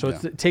 right. So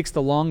it takes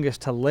the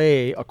longest to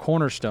lay a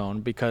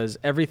cornerstone because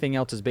everything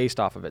else is based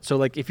off of it. So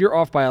like if you're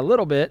off by a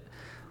little bit,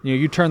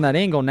 you turn that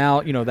angle.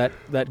 Now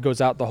that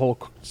goes out the whole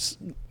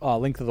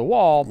length of the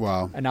wall.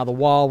 Wow. And now the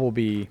wall will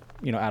be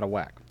out of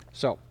whack.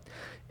 So.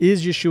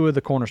 Is Yeshua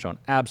the cornerstone?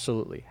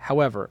 Absolutely.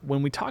 However,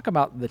 when we talk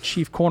about the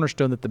chief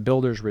cornerstone that the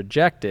builders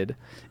rejected,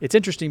 it's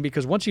interesting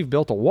because once you've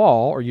built a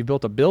wall or you've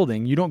built a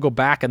building, you don't go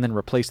back and then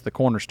replace the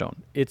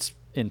cornerstone. It's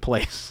in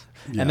place.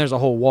 Yeah. And there's a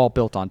whole wall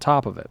built on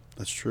top of it.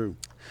 That's true.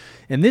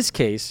 In this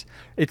case,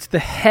 it's the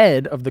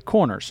head of the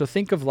corner. So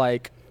think of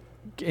like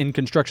in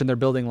construction, they're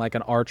building like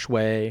an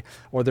archway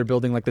or they're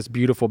building like this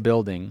beautiful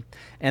building.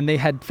 And they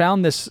had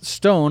found this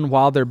stone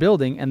while they're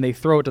building and they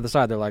throw it to the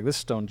side. They're like, this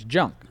stone's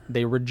junk.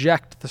 They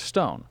reject the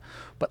stone.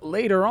 But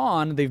later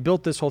on, they've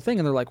built this whole thing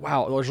and they're like,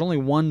 wow, there's only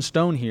one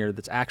stone here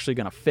that's actually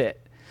going to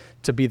fit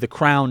to be the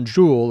crown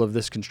jewel of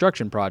this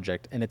construction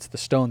project. And it's the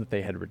stone that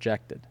they had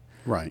rejected.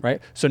 Right.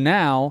 Right. So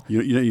now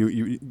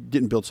you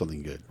didn't build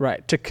something good.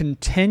 Right. To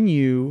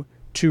continue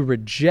to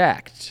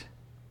reject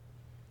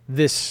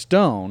this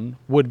stone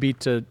would be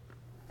to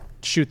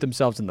shoot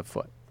themselves in the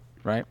foot,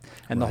 right?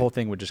 And the whole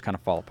thing would just kind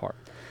of fall apart.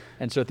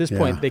 And so at this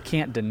point, they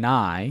can't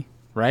deny,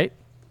 right?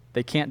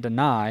 They can't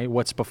deny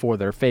what's before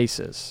their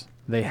faces.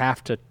 They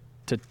have to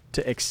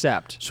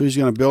accept. So he's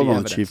going to build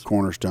on the chief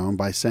cornerstone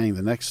by saying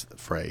the next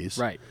phrase,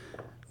 right?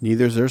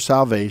 Neither is there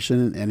salvation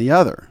in any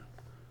other,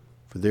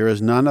 for there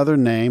is none other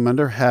name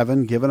under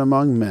heaven given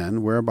among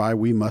men whereby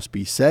we must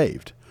be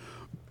saved.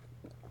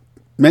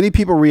 Many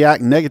people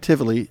react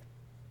negatively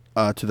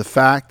to the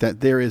fact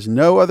that there is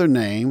no other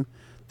name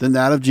than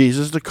that of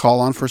Jesus to call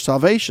on for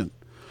salvation.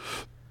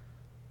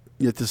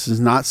 Yet this is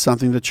not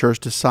something the church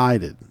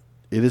decided.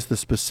 It is the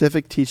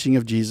specific teaching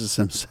of Jesus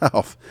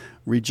himself.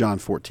 Read John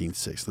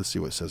 14:6. Let's see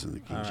what it says in the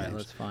King James. All right,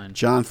 let's find.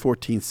 John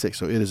 14:6.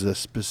 So it is the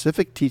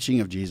specific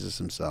teaching of Jesus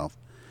himself.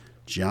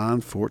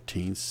 John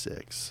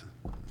 14:6.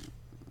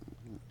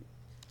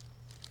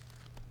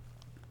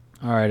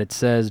 All right, it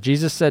says,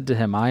 Jesus said to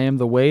him, I am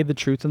the way, the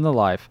truth, and the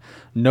life.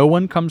 No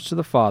one comes to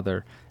the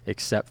Father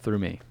except through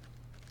me.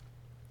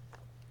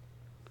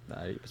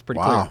 It's pretty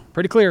clear.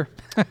 Pretty clear.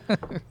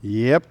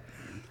 Yep.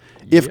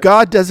 If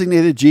God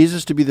designated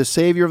Jesus to be the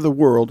Savior of the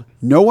world,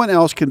 no one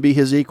else can be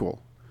his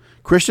equal.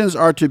 Christians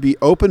are to be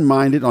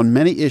open-minded on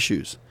many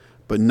issues,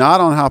 but not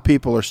on how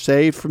people are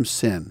saved from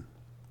sin.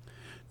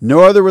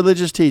 No other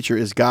religious teacher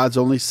is God's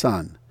only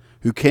Son,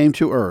 who came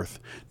to earth.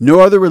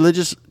 No other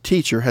religious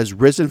teacher has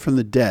risen from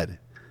the dead.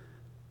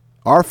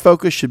 Our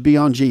focus should be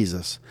on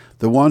Jesus,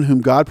 the one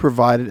whom God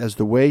provided as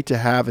the way to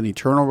have an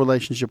eternal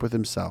relationship with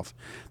himself.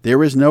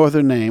 There is no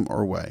other name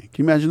or way.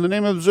 Can you imagine the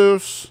name of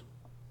Zeus?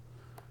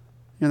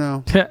 You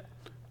know.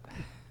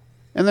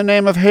 In the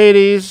name of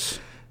Hades.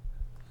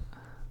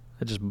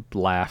 I just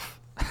laugh.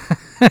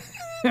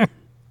 In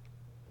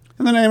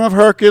the name of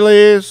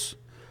Hercules,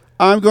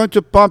 I'm going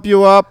to pump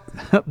you up.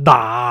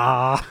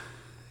 Da.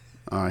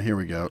 All right, here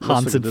we go.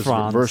 Hans Let's look at and this.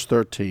 Franz. Verse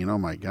 13. Oh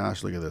my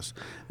gosh, look at this.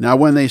 Now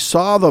when they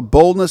saw the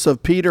boldness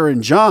of Peter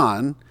and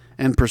John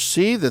and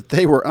perceived that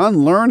they were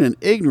unlearned and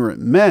ignorant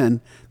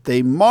men,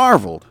 they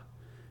marveled,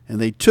 and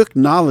they took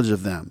knowledge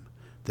of them,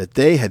 that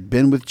they had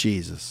been with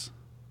Jesus.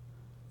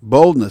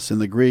 Boldness in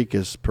the Greek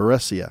is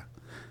parousia,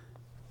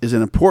 is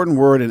an important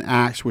word in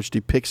Acts which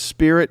depicts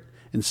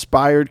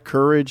spirit-inspired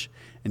courage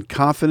and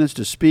confidence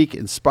to speak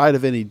in spite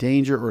of any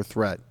danger or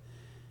threat.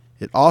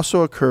 It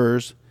also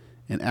occurs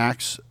in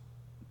Acts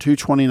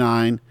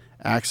 2:29,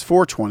 Acts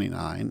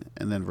 4:29,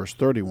 and then verse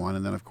 31,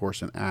 and then of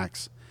course in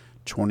Acts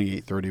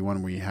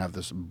 28:31, where you have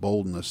this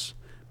boldness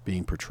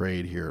being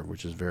portrayed here,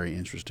 which is very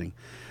interesting.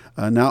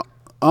 Now,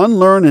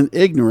 unlearned and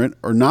ignorant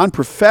or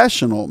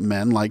non-professional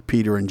men like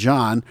Peter and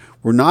John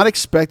were not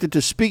expected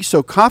to speak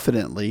so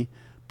confidently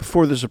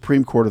before the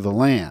Supreme Court of the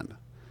land.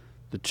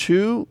 The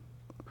two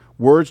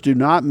words do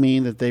not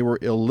mean that they were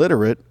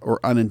illiterate or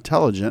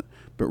unintelligent,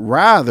 but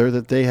rather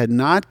that they had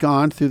not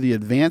gone through the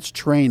advanced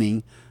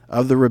training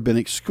of the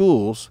rabbinic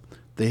schools.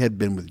 They had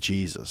been with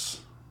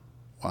Jesus.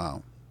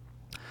 Wow.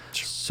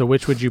 So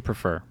which would you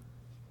prefer?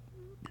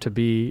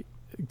 To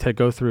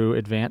go through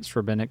advanced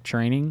rabbinic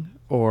training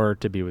or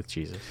to be with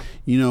Jesus?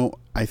 You know,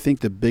 I think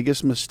the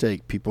biggest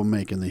mistake people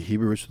make in the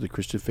Hebrew roots of the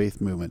Christian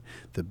faith movement,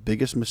 the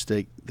biggest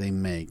mistake they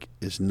make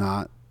is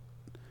not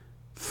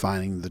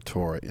finding the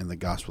Torah in the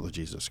gospel of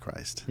Jesus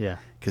Christ. Yeah.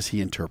 Because he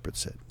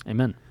interprets it.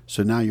 Amen.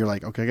 So now you're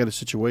like, okay, I got a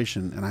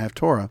situation and I have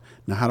Torah.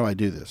 Now how do I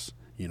do this?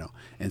 You know,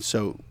 and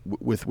so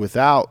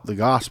without the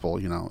gospel,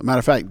 you know, matter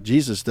of fact,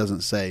 Jesus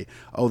doesn't say,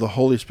 oh, the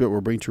Holy Spirit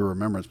will bring to your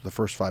remembrance the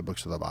first 5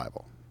 books of the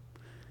Bible.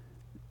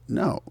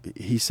 No,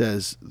 he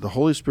says the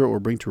Holy Spirit will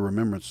bring to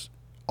remembrance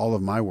all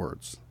of my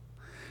words.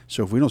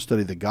 So if we don't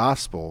study the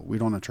gospel, we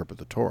don't interpret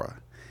the Torah.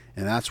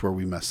 And that's where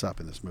we mess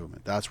up in this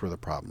movement. That's where the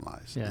problem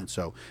lies. Yeah. And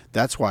so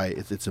that's why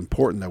it's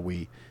important that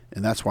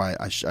and that's why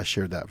I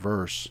shared that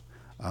verse.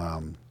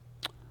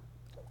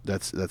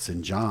 That's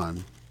in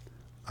John.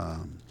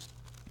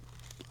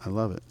 I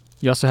love it.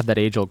 You also have that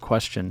age-old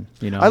question,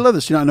 you know. I love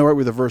this. You know, I know right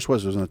where the verse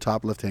was. It was in the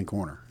top left-hand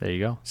corner. There you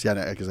go. See,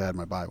 because I had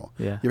my Bible.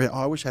 Yeah.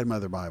 I wish I had my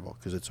other Bible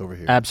because it's over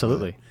here.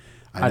 Absolutely.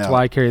 That's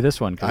why I carry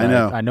this one. I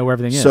know. I know where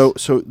everything is.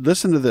 So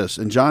listen to this.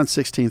 In John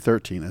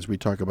 16:13, as we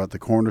talk about the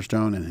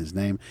cornerstone and his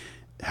name,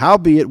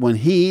 howbeit when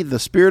he, the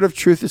Spirit of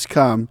truth, is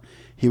come,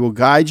 he will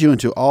guide you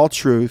into all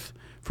truth,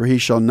 for he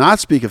shall not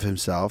speak of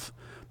himself,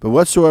 but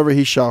whatsoever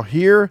he shall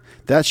hear,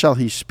 that shall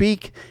he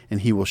speak,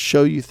 and he will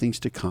show you things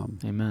to come.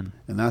 Amen.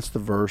 And that's the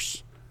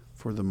verse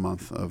for the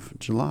month of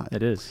July.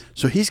 It is.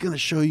 So he's going to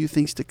show you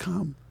things to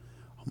come.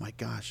 Oh my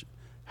gosh,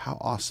 how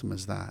awesome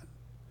is that?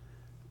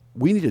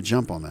 We need to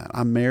jump on that.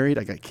 I'm married,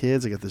 I got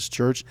kids, I got this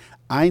church.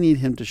 I need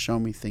him to show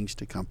me things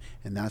to come,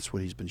 and that's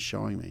what he's been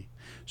showing me.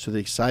 So the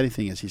exciting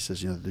thing is he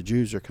says, you know, the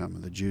Jews are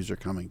coming, the Jews are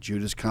coming,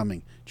 Judah's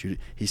coming.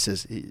 He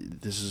says,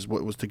 this is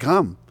what was to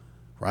come,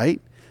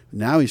 right?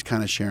 Now he's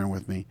kind of sharing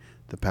with me,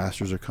 the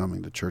pastors are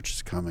coming, the church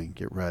is coming,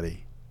 get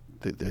ready.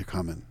 They're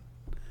coming.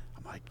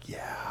 I'm like,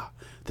 yeah,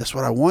 that's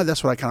what I want.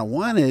 That's what I kind of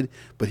wanted.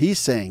 But he's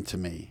saying to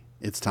me,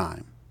 it's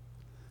time.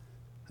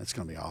 That's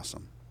going to be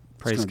awesome.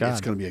 Praise God. It's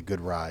going to be a good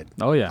ride.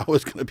 Oh, yeah. Oh,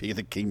 it's going to be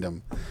the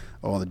kingdom.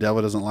 Oh, the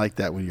devil doesn't like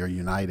that when you're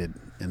united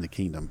in the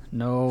kingdom.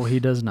 No, he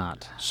does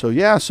not. So,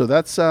 yeah,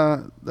 that's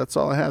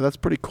all I have. That's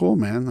pretty cool,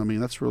 man. I mean,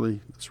 that's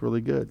really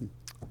good.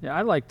 Yeah,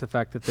 I like the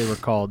fact that they were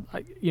called,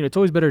 it's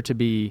always better to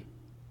be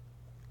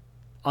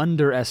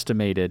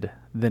underestimated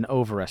than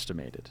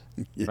overestimated,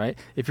 Yeah. right?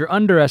 If you're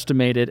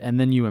underestimated and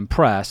then you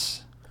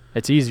impress,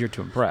 it's easier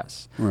to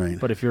impress. Right.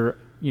 But if you're,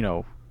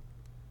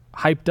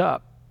 hyped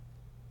up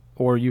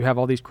or you have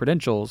all these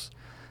credentials,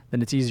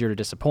 then it's easier to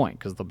disappoint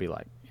because they'll be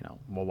like,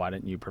 well, why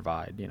didn't you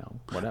provide,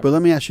 whatever. But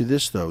let me ask you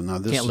this, though. Now,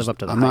 Can't live up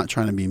to the I'm hype. not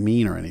trying to be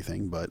mean or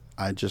anything, but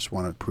I just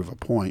want to prove a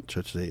point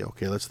to say,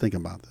 okay, let's think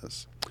about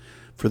this.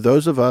 For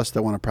those of us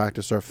that want to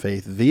practice our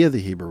faith via the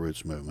Hebrew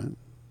Roots movement,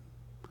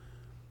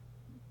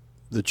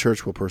 the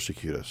church will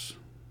persecute us.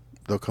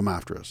 They'll come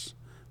after us.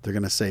 They're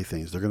going to say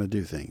things. They're going to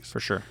do things. For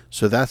sure.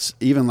 So that's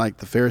even like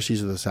the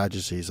Pharisees or the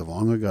Sadducees of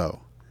long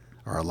ago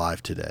are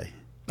alive today.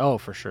 Oh,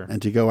 for sure.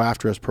 And to go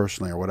after us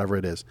personally or whatever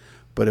it is.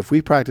 But if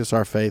we practice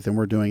our faith and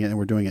we're doing it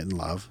in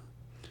love,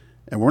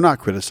 and we're not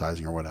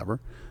criticizing or whatever,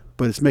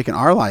 but it's making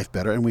our life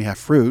better and we have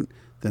fruit,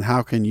 then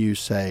how can you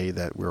say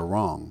that we're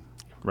wrong?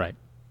 Right.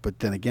 But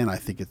then again, I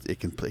think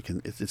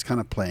it's kind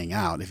of playing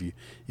out. If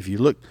you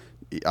look,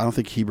 I don't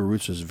think Hebrew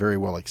roots is very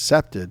well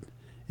accepted.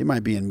 It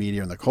might be in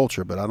media and the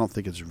culture, but I don't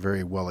think it's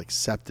very well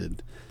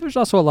accepted. There's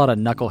also a lot of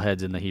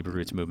knuckleheads in the Hebrew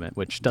roots movement,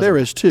 which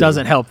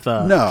doesn't help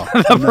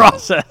the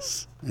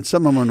process. And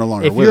some of them are no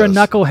longer with us. If you're a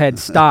knucklehead,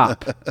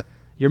 stop.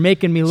 You're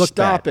making me look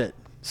bad. Stop it.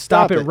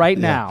 Stop it right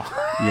now.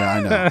 Yeah, I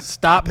know.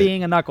 Stop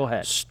being a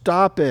knucklehead.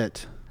 Stop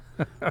it.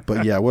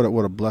 But yeah, what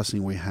a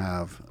blessing we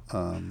have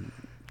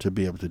to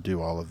be able to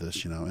do all of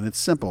this, And it's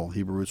simple.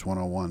 Hebrew Roots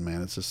 101,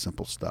 man. It's just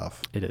simple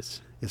stuff. It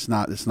is. It's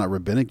not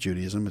rabbinic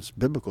Judaism. It's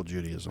biblical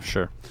Judaism.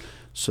 Sure.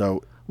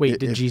 So wait,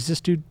 did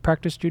Jesus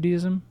practice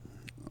Judaism?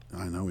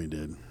 I know he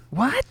did.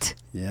 What?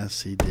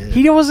 Yes, he did.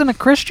 He wasn't a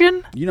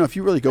Christian? If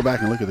you really go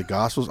back and look at the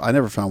Gospels, I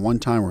never found one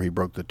time where he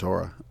broke the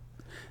Torah.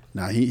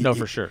 Now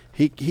for sure.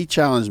 He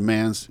challenged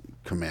man's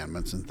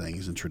commandments and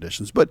things and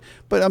traditions, but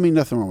I mean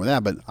nothing wrong with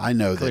that. But I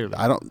know Clearly.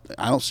 that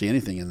I don't see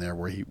anything in there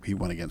where he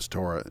went against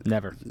Torah.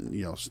 Never.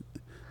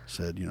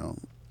 Said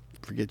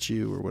forget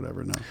you or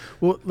whatever. No.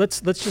 Well,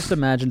 let's just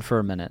imagine for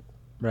a minute,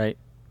 right,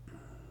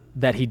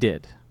 that he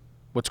did.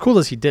 What's cool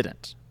is he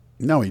didn't.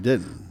 No, he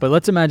didn't. But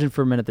let's imagine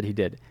for a minute that he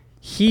did.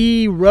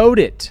 He wrote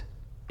it.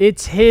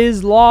 It's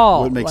his law.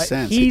 Well, it makes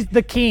sense. He's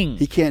the king.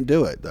 He can't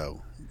do it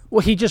though.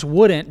 Well, he just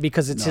wouldn't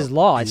because it's his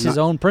law. It's his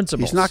own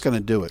principles. He's not going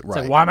to do it, right?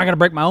 It's like, why am I going to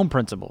break my own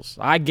principles?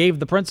 I gave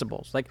the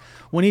principles. Like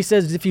when he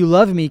says, if you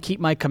love me, keep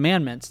my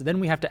commandments, then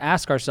we have to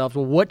ask ourselves,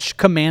 well, which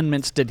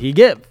commandments did he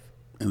give?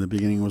 In the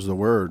beginning was the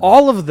Word.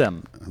 All of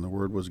them. And the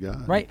Word was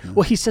God. Right. Yeah.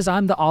 Well, he says,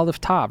 I'm the Aleph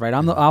Tav, right?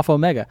 I'm the Alpha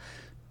Omega.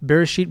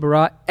 Bereshit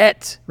bara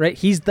et, right?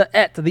 He's the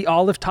et, the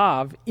Aleph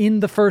Tav, in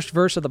the first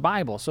verse of the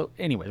Bible. So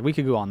anyway, we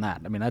could go on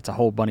that. I mean, that's a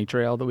whole bunny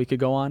trail that we could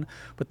go on.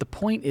 But the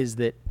point is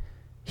that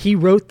he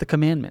wrote the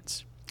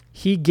commandments.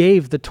 He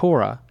gave the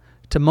Torah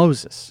to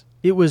Moses.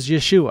 It was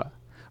Yeshua,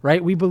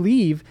 right? We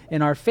believe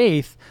in our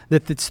faith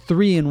that it's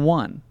 3 in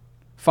 1,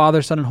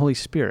 Father, Son, and Holy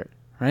Spirit,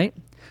 right?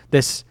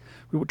 This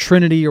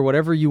Trinity or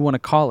whatever you want to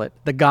call it,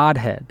 the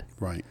Godhead.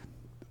 Right.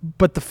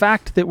 But the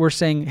fact that we're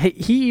saying,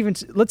 hey,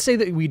 let's say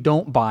that we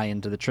don't buy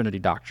into the Trinity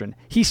doctrine.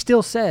 He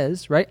still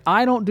says, right,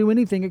 I don't do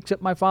anything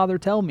except my Father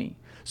tell me.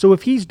 So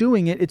if he's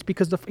doing it, it's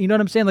because you know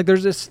what I'm saying? Like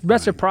there's this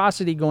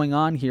reciprocity going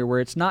on here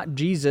where it's not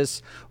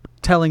Jesus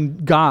telling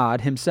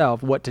God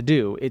himself what to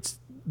do. It's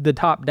the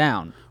top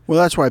down. Well,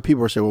 that's why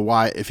people are saying, well,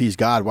 why, if he's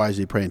God, why is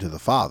he praying to the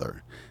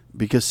Father?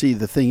 Because, see,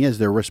 the thing is,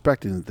 they're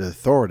respecting the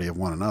authority of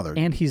one another.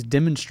 And he's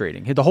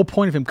demonstrating. The whole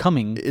point of him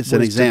coming is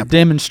an example. To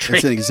demonstrate.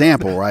 It's an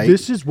example, right?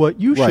 This is what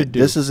you should do.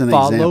 This is an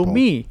example. Follow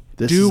me.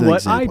 Do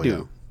what I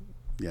do.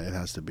 Yeah, it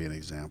has to be an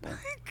example.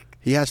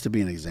 He has to be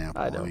an example.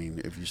 I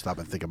mean, if you stop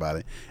and think about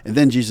it. And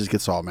then Jesus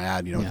gets all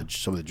mad, with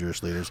some of the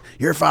Jewish leaders.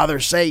 Your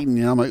father's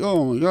Satan. I'm like,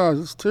 oh, my God,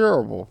 it's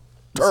terrible.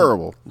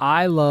 Terrible.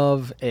 I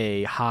love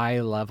a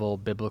high-level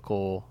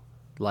biblical,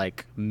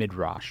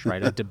 midrash,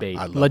 right? A debate.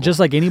 Just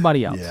like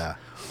anybody else. Yeah.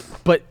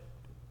 But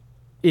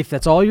if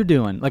that's all you're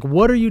doing,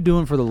 what are you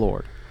doing for the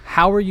Lord?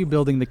 How are you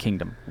building the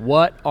kingdom?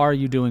 What are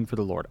you doing for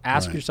the Lord?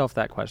 Ask yourself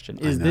that question.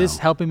 Is this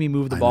helping me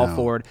move the ball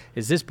forward?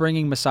 Is this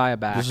bringing Messiah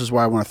back? This is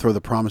why I want to throw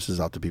the promises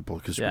out to people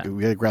because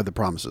we got to grab the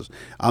promises.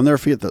 I'll never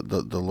forget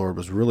that the Lord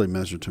was really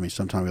ministering to me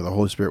sometime ago. The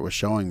Holy Spirit was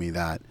showing me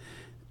that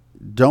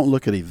don't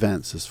look at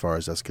events as far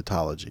as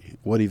eschatology.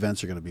 What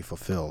events are going to be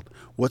fulfilled?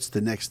 What's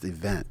the next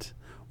event?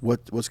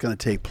 What's going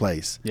to take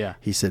place? Yeah.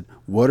 He said,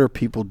 what are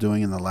people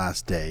doing in the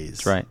last days?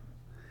 That's right.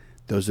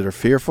 Those that are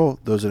fearful,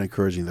 those that are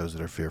encouraging those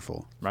that are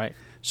fearful. Right.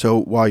 So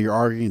while you're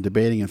arguing and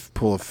debating and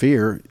full of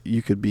fear,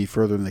 you could be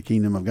further in the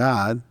kingdom of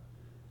God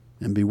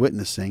and be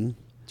witnessing.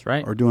 That's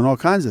right. Or doing all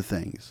kinds of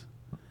things.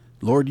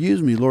 Lord,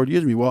 use me. Lord,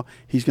 use me. Well,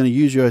 he's going to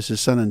use you as his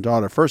son and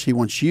daughter first. He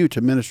wants you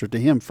to minister to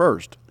him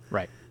first.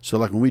 Right. So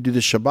like when we do the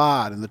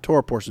Shabbat and the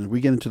Torah portions,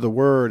 we get into the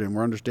Word and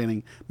we're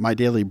understanding my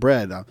daily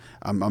bread.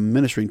 I'm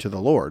ministering to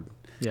the Lord.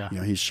 Yeah.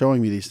 He's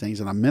showing me these things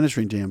and I'm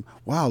ministering to him.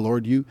 Wow,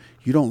 Lord, you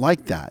don't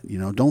like that.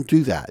 Don't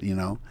do that.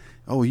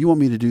 Oh, you want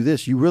me to do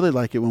this. You really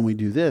like it when we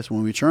do this,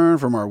 when we turn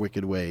from our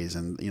wicked ways.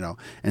 And,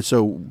 and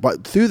so,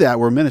 but through that,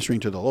 we're ministering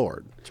to the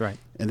Lord. That's right.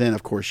 And then,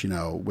 of course,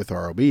 with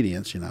our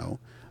obedience,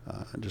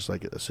 just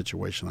like a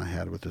situation I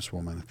had with this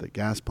woman at the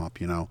gas pump,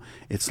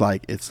 it's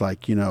like,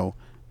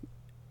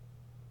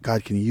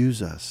 God can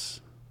use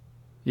us.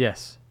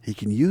 Yes. He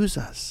can use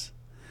us.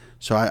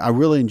 So I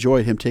really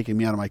enjoyed him taking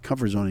me out of my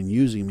comfort zone and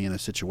using me in a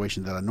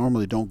situation that I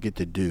normally don't get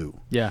to do.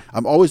 Yeah.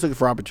 I'm always looking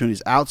for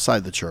opportunities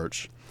outside the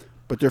church,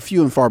 but they're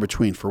few and far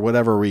between for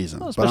whatever reason.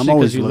 Well, but I'm especially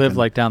always because you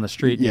live down the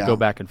street and you go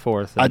back and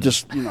forth. And I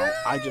just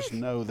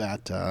know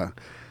that,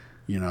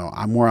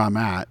 I'm where I'm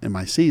at in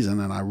my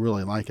season and I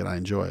really like it. I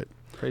enjoy it.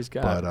 Praise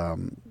God.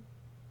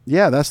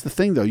 But, that's the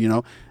thing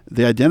though,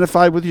 they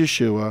identified with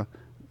Yeshua.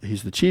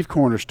 He's the chief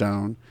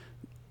cornerstone.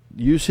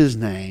 Use his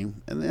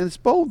name, and it's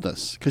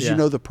boldness because you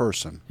know the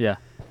person. Yeah.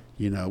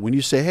 When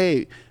you say,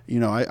 hey,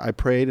 I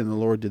prayed and the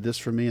Lord did this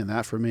for me and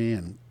that for me,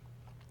 and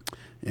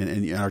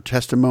our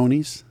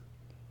testimonies,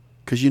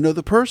 because you know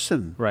the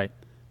person. Right.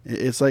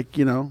 It's like,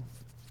 the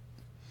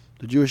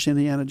Jewish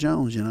Indiana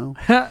Jones, He's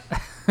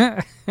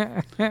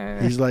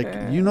like,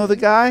 you know the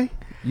guy?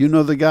 You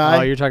know the guy?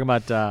 Oh, you're talking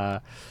about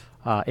AY.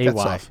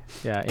 Katzoff.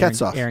 Yeah,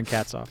 Katzoff. Aaron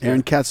Katzoff.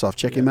 Aaron Katzoff.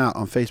 Check him out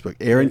on Facebook.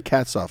 Aaron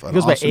Katzoff. He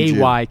goes by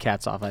AY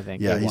Katzoff, I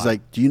think. Yeah, AY. he's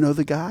like, do you know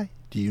the guy?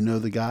 Do you know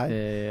the guy?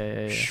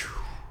 Yeah.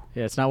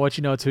 Yeah, it's not what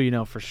you know, it's who you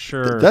know, for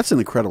sure. That's an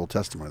incredible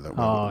testimony, though.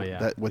 Oh,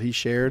 yeah. What he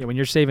shared. Yeah, when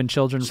you're saving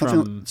children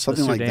from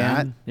something the like that.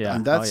 Sudan. Yeah.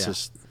 And that's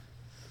just.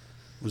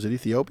 Was it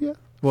Ethiopia?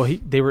 Well,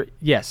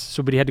 yes.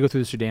 So, but he had to go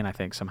through the Sudan, I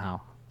think,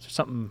 somehow. So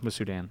something with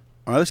Sudan.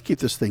 All right, let's keep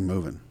this thing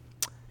moving.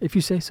 If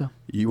you say so.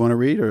 You want to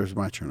read, or is it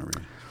my turn to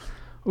read?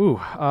 Ooh,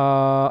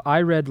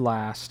 I read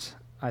last.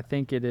 I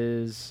think it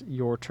is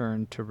your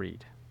turn to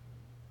read.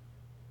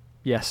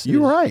 Yes.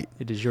 You're right.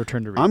 It is your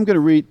turn to read. I'm going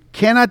to read,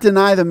 cannot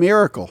deny the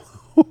miracle.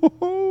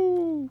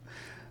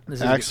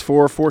 Acts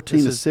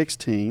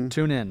 4:14-16.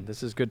 Tune in.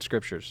 This is good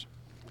scriptures.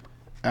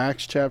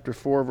 Acts chapter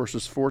 4,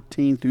 verses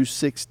 14 through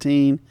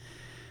 16.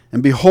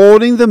 And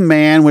beholding the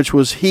man which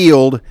was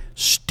healed,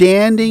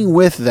 standing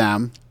with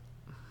them,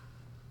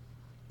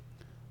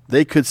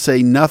 they could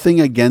say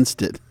nothing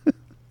against it.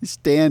 He's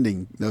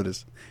standing,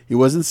 notice. He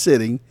wasn't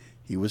sitting,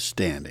 he was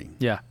standing.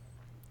 Yeah.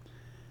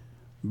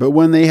 But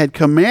when they had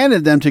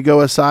commanded them to go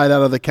aside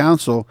out of the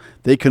council,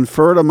 they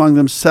conferred among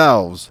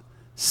themselves,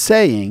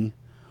 saying,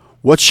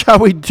 what shall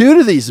we do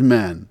to these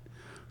men?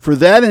 For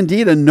that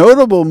indeed a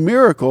notable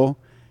miracle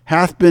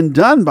hath been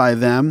done by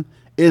them,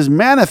 is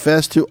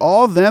manifest to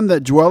all them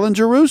that dwell in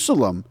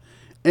Jerusalem,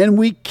 and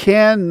we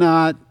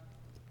cannot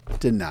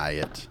deny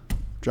it.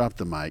 Drop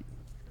the mic.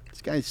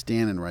 This guy's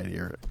standing right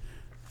here,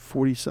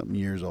 40-something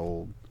years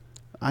old.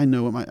 I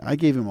know him. I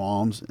gave him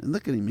alms, and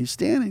look at him. He's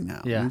standing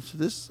now. Yeah.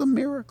 This is a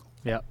miracle.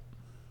 Yep.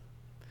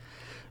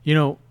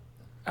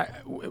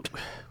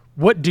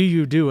 What do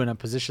you do in a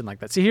position like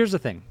that? See, here's the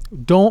thing.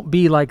 Don't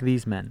be like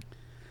these men,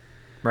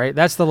 right?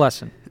 That's the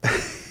lesson.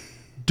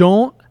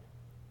 Don't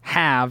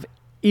have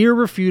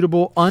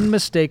irrefutable,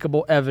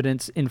 unmistakable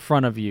evidence in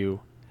front of you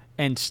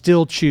and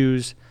still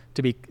choose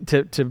to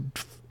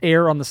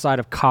err on the side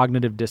of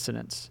cognitive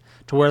dissonance,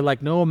 to where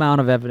like no amount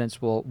of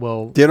evidence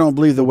will. They don't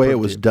believe the way it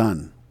was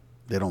done.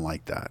 They don't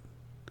like that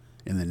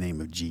in the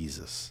name of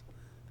Jesus.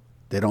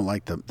 They don't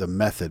like the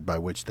method by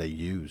which they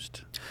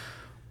used.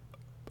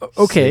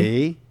 Okay,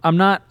 see? I'm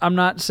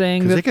not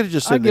saying that. They could have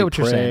just said they what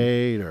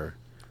prayed, or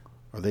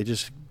they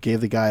just gave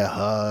the guy a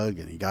hug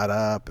and he got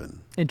up.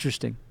 And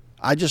interesting.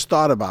 I just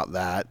thought about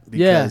that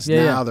because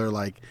now they're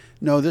like,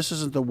 no, this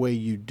isn't the way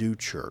you do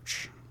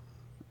church.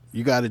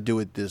 You got to do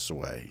it this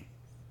way.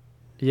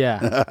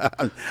 Yeah.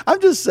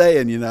 I'm just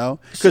saying,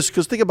 because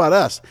think about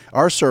us,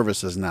 our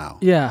services now.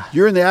 Yeah.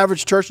 You're in the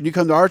average church and you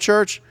come to our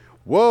church.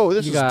 Whoa,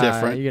 this is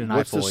different. You get an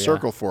What's eyeful, this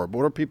circle for?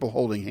 What are people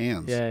holding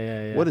hands?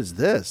 Yeah. What is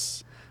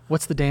this?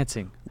 What's the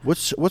dancing?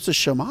 What's a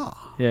Shema?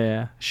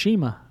 Yeah.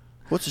 Shema.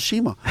 What's a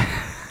Shema?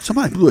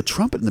 Somebody blew a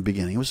trumpet in the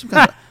beginning. It was some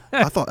kind of,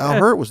 I thought Al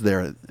Hurt was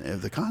there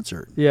at the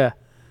concert. Yeah.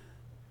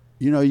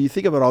 You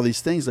think about all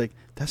these things like,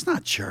 that's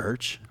not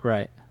church.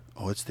 Right.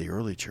 Oh, it's the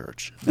early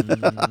church.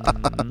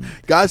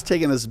 God's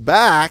taking us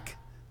back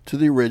to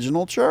the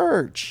original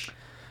church.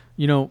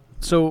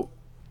 So,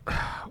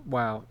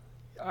 wow.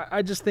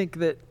 I just think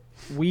that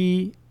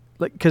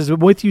because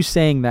with you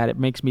saying that, it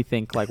makes me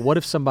think, like, what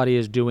if somebody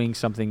is doing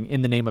something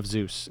in the name of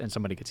Zeus and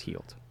somebody gets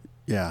healed?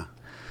 Yeah.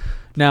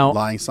 Now,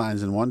 lying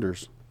signs and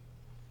wonders.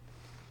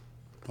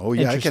 Oh,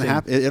 yeah, it can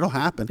happen. It'll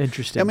happen.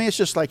 Interesting. I mean, it's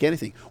just like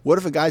anything. What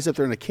if a guy's up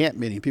there in a camp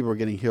meeting, people are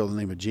getting healed in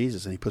the name of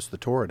Jesus, and he puts the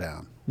Torah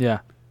down? Yeah.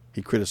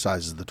 He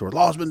criticizes the Torah.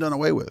 Law's been done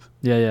away with.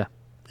 Yeah.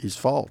 He's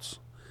false.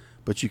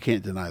 But you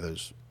can't deny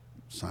those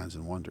signs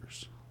and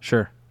wonders.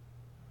 Sure.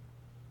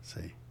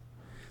 See?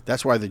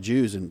 That's why the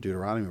Jews in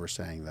Deuteronomy were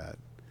saying that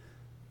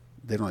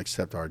they don't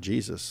accept our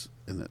Jesus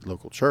in the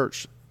local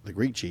church, the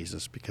Greek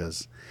Jesus,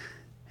 because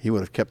he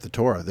would have kept the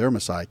Torah. Their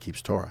Messiah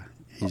keeps Torah.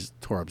 He's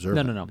Torah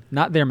observant. No.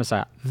 Not their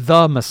Messiah.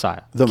 The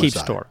Messiah keeps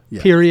Messiah. Torah.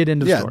 Yeah. Period.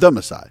 End of story. Yeah, the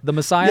Messiah. The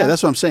Messiah. Yeah,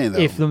 that's what I'm saying, though.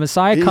 If the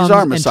Messiah He's comes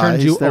our and Messiah.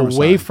 turns He's you their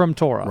away Messiah. from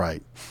Torah,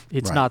 right.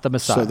 It's Right. not the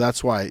Messiah. So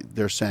that's why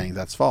they're saying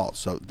that's false.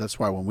 So that's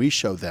why when we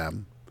show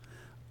them,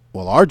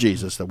 well, our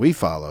Jesus that we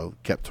follow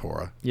kept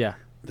Torah. Yeah.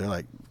 They're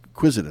like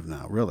inquisitive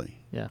now, really.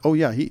 Yeah. Oh,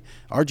 yeah,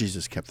 our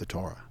Jesus kept the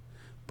Torah,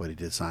 but he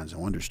did signs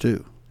and wonders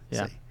too.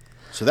 Yeah. See?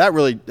 So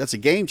that's a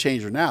game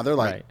changer now. They're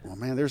like, right. Well,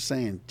 man, they're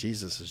saying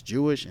Jesus is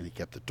Jewish and he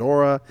kept the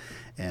Torah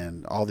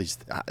and all these,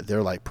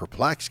 they're like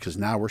perplexed because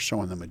now we're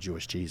showing them a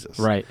Jewish Jesus.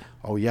 Right.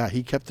 Oh, yeah,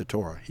 he kept the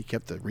Torah. He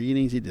kept the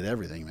readings. He did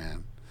everything,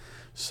 man.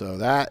 So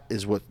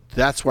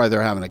that's why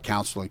they're having a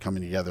council and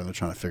coming together and they're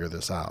trying to figure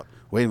this out.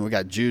 Wait a minute, we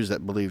got Jews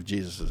that believe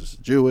Jesus is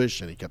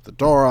Jewish and he kept the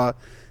Torah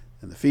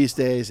and the feast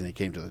days and he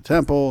came to the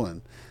temple.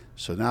 And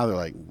so now they're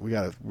like, we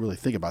got to really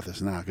think about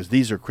this now because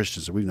these are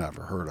Christians that we've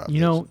never heard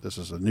of. This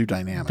is a new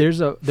dynamic.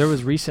 There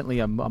was recently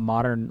a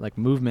modern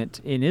movement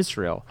in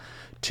Israel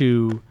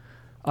to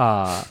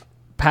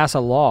pass a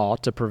law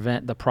to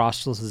prevent the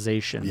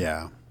proselytization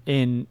Yeah.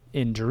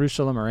 in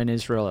Jerusalem or in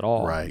Israel at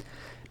all. Right.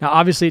 Now,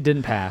 obviously, it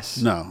didn't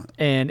pass. No.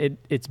 And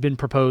it's been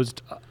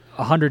proposed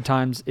 100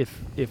 times,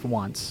 if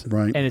once.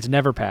 Right. And it's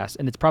never passed,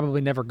 and it's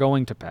probably never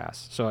going to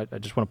pass. So I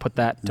just want to put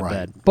that to Right.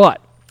 bed.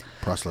 But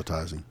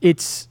Proselytizing.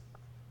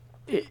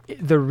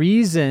 the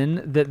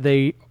reason that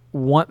they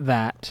want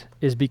that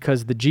is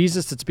because the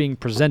Jesus that's being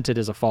presented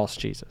is a false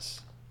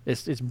Jesus.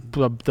 It's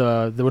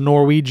the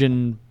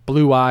Norwegian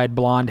blue-eyed,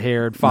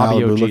 blonde-haired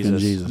Fabio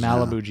Jesus.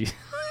 Malibu Jesus.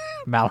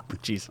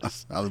 Malibu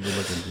Jesus. Malibu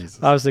looking Jesus.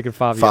 I was thinking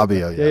Fabio.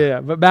 Fabio, yeah. Yeah.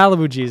 But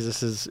Malibu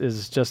Jesus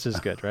is just as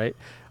good, right?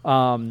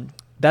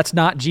 That's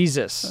not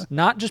Jesus.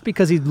 Not just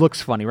because he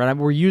looks funny, right?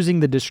 We're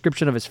using the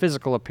description of his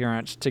physical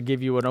appearance to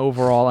give you an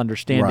overall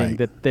understanding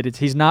that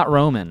he's not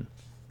Roman.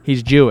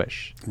 He's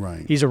Jewish.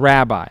 Right. He's a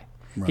rabbi.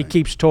 Right. He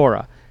keeps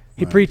Torah.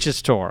 He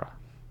preaches Torah,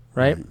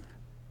 right?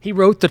 He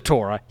wrote the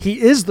Torah.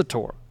 He is the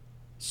Torah.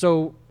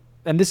 So,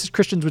 and this is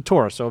Christians with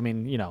Torah. So, I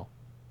mean,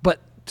 but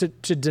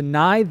to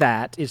deny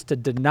that is to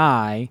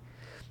deny,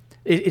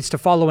 it's to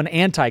follow an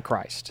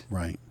antichrist.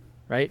 Right.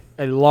 Right?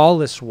 A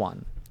lawless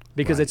one.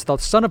 Because it's the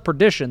son of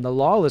perdition, the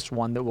lawless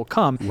one that will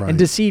come and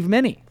deceive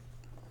many.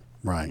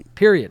 Right.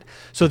 Period.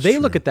 So they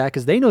look at that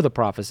because they know the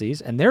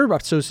prophecies, and they're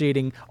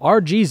associating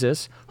our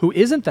Jesus, who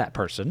isn't that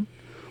person,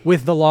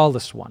 with the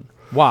lawless one.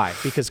 Why?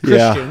 Because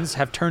Christians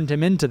have turned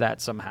him into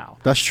that somehow.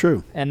 That's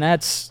true. And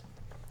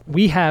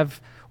we have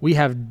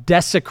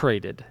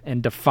desecrated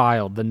and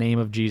defiled the name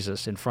of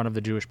Jesus in front of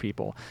the Jewish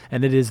people.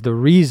 And it is the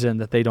reason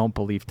that they don't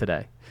believe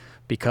today,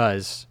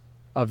 because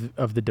of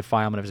the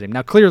defilement of his name.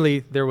 Now,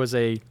 clearly, there was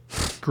a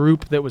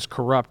group that was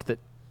corrupt that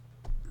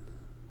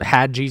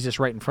had Jesus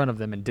right in front of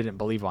them and didn't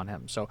believe on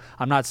him. So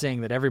I'm not saying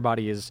that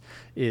everybody is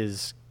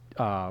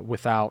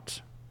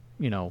without,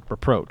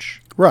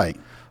 reproach. Right.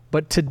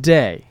 But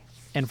today,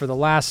 and for the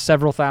last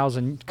couple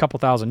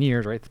thousand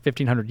years, right,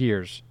 1,500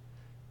 years,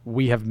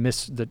 we have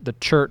the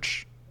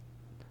church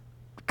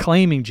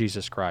claiming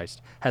Jesus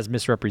Christ has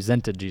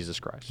misrepresented Jesus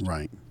Christ.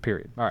 Right.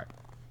 Period. All right.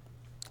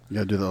 You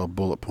got to do the little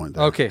bullet point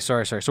there. Okay,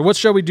 sorry. So what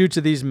shall we do to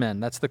these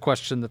men? That's the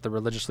question that the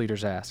religious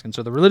leaders ask. And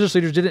so the religious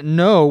leaders didn't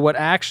know what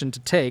action to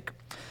take,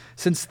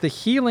 since the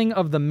healing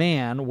of the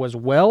man was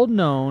well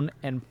known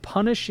and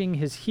punishing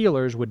his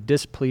healers would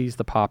displease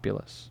the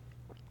populace.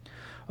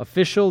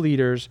 Official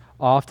leaders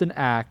often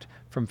act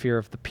from fear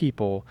of the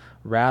people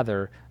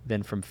rather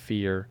than from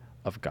fear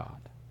of God.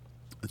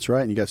 That's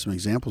right, and you got some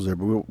examples there,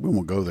 but we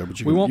won't go there.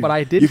 But we won't. But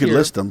I did. You can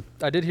list them.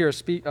 I did hear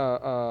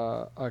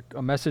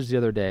a message the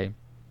other day,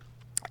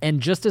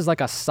 and just as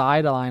like a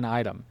sideline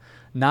item,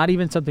 not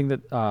even something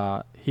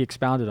that he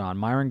expounded on.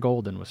 Myron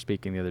Golden was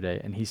speaking the other day,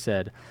 and he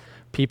said,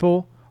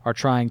 people are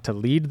trying to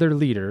lead their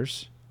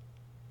leaders,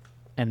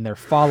 and they're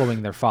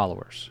following their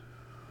followers.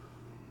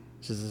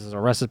 This is a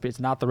recipe. It's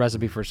not the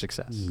recipe for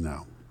success.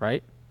 No.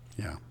 Right?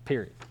 Yeah.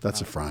 Period.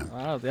 That's a front.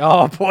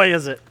 Oh, boy,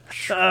 is it.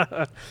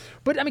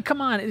 But, I mean, come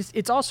on.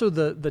 It's also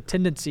the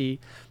tendency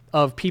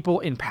of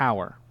people in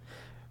power,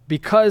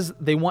 because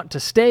they want to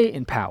stay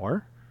in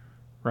power,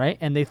 right?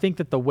 And they think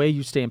that the way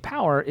you stay in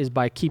power is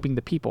by keeping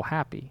the people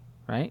happy,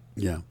 right?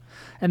 Yeah.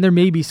 And there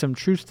may be some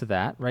truth to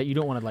that, right? You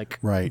don't want to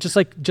right. just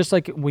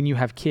like when you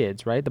have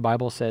kids, right? The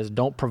Bible says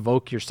don't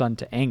provoke your son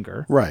to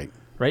anger. Right.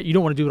 Right? You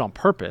don't want to do it on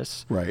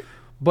purpose. Right.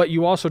 But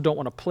you also don't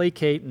want to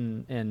placate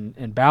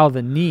and bow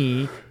the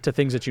knee to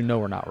things that you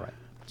know are not right.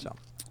 So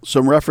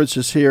some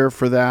references here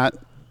for that.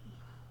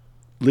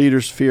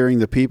 Leaders fearing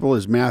the people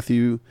is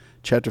Matthew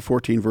chapter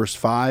 14, verse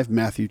 5,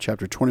 Matthew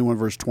chapter 21,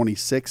 verse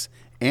 26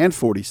 and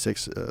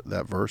 46,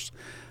 that verse.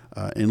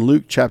 In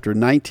Luke chapter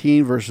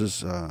 19,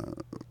 verses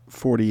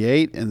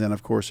 48, and then,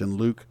 of course, in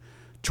Luke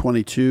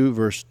 22,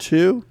 verse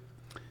 2.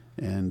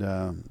 And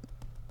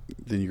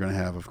then you're going to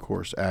have, of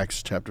course,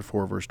 Acts chapter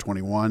 4, verse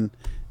 21,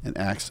 and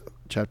Acts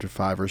chapter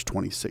 5, verse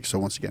 26. So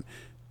once again,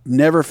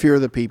 never fear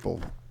the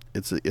people.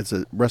 It's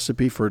a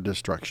recipe for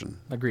destruction.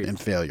 Agreed. And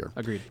failure.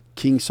 Agreed.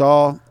 King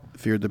Saul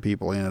feared the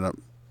people. He ended up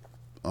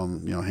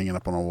hanging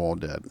up on a wall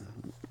dead.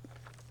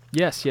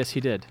 Yes, he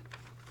did.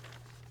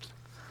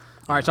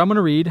 All right, so I'm going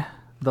to read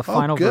the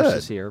final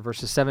verses here,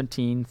 verses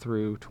 17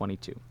 through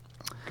 22.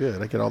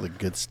 Good. I get all the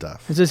good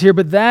stuff. It says here,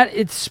 but that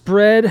it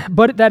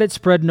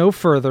spread no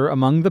further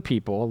among the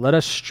people, let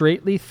us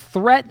straitly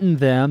threaten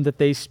them that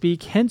they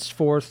speak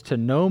henceforth to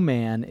no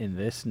man in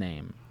this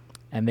name.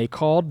 And they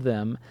called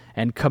them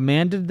and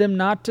commanded them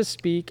not to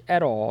speak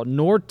at all,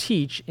 nor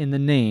teach in the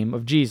name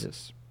of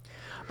Jesus.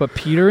 But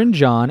Peter and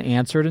John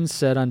answered and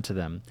said unto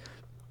them,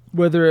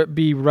 whether it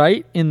be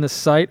right in the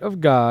sight of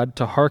God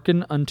to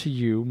hearken unto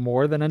you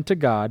more than unto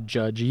God,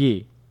 judge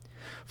ye.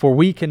 For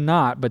we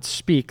cannot but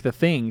speak the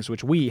things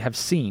which we have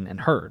seen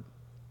and heard.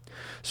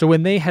 So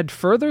when they had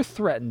further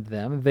threatened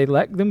them, they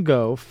let them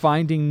go,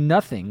 finding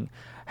nothing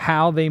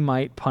how they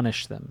might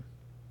punish them,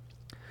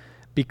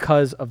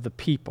 because of the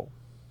people.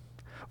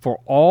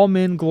 For all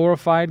men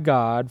glorified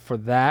God for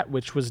that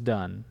which was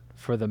done,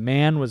 for the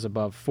man was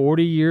above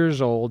 40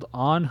 years old,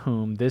 on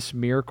whom this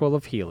miracle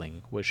of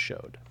healing was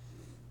showed.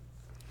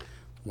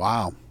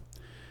 Wow.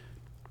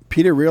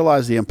 Peter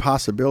realized the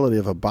impossibility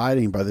of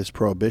abiding by this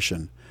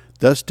prohibition,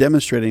 thus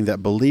demonstrating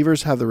that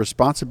believers have the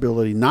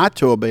responsibility not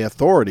to obey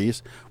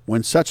authorities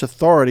when such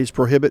authorities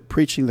prohibit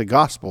preaching the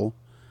gospel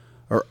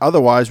or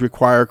otherwise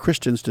require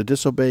Christians to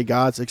disobey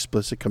God's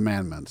explicit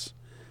commandments.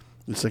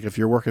 It's like if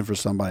you're working for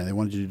somebody and they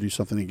wanted you to do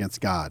something against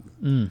God.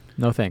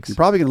 No thanks. You're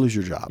probably going to lose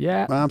your job.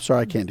 Yeah. Well, I'm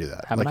sorry, I can't do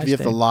that. Have a like nice if you have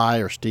day. to lie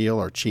or steal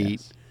or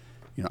cheat,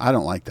 Yes. I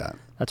don't like that.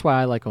 That's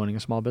why I like owning a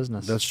small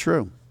business. That's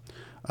true.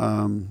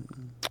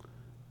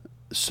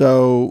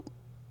 So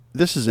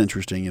this is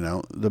interesting.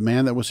 The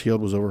man that was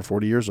healed was over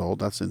 40 years old.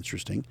 That's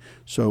interesting.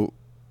 So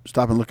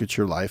stop and look at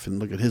your life and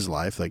look at his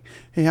life. Like,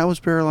 hey, I was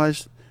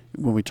paralyzed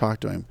when we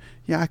talked to him.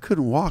 Yeah, I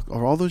couldn't walk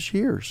over all those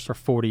years. For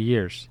 40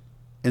 years.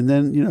 And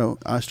then,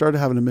 I started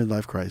having a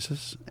midlife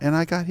crisis and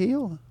I got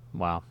healed.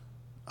 Wow.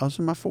 I was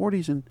in my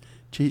 40s and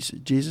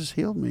Jesus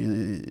healed me.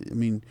 I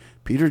mean,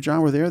 Peter and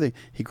John were there.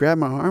 He grabbed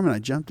my arm and I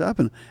jumped up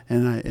and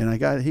I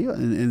got healed.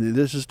 And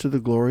this is to the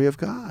glory of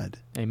God.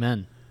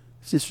 Amen.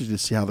 It's interesting to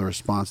see how the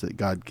response that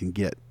God can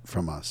get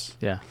from us.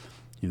 Yeah.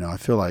 I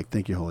feel like,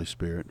 thank you, Holy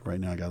Spirit. Right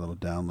now I got a little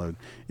download.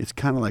 It's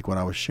kind of like what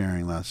I was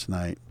sharing last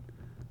night.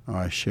 Or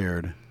I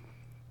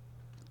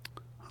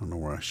don't know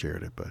where I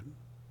shared it, but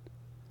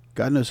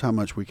God knows how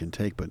much we can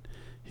take, but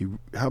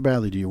how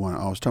badly do you want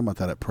to, I was talking about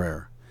that at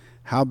prayer.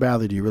 How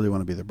badly do you really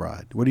want to be the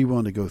bride? What are you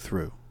willing to go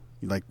through?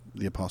 Like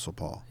the Apostle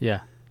Paul.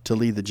 Yeah. To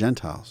lead the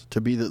Gentiles, to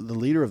be the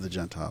leader of the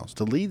Gentiles,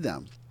 to lead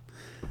them.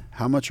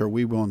 How much are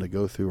we willing to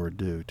go through or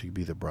do to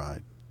be the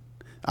bride?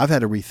 I've had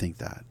to rethink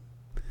that.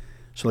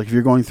 So like if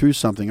you're going through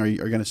something, are you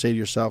going to say to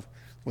yourself,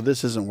 well,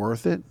 this isn't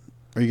worth it?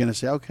 Or are you going to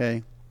say,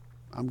 okay,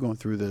 I'm going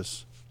through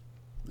this.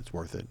 It's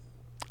worth it.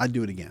 I'd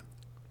do it again.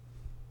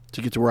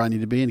 To get to where I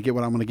need to be and to get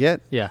what I'm going to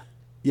get? Yeah.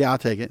 Yeah, I'll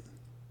take it.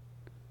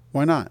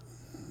 Why not?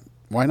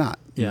 Why not?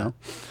 You Yeah. know?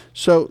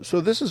 So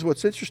this is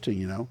what's interesting,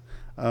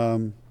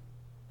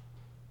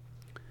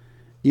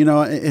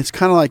 it's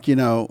kind of like,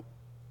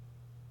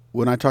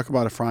 when I talk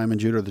about Ephraim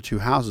and Judah, the two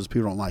houses,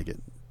 people don't like it.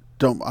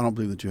 I don't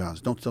believe in the two houses.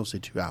 Don't say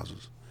two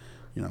houses.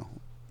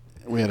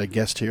 We had a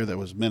guest here that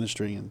was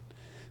ministering, and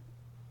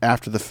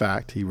after the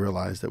fact, he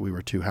realized that we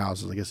were two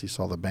houses. I guess he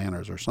saw the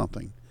banners or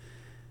something.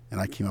 And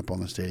I came up on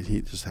the stage.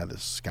 He just had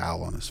this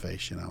scowl on his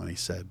face, and he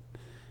said,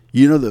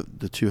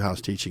 the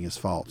two-house teaching is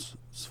false.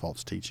 It's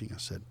false teaching. I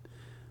said,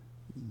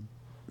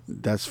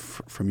 that's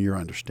from your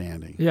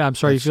understanding. Yeah, I'm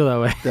sorry you feel that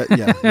way.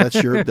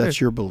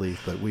 That's your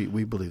belief, but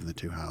we believe in the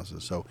two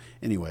houses. So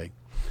anyway,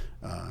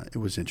 it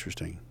was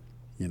interesting,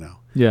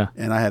 Yeah.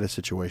 And I had a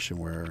situation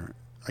where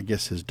I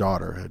guess his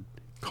daughter had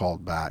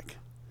called back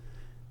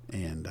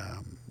and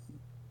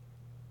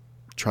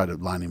tried to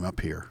line him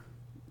up here.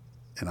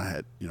 And I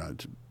had,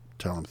 to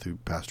tell him through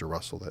Pastor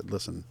Russell that,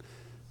 listen,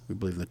 we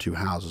believe in the two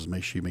houses.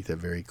 Make sure you make that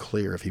very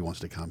clear if he wants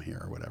to come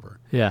here or whatever.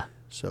 Yeah.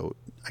 So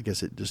I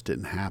guess it just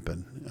didn't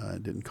happen.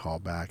 It didn't call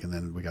back. And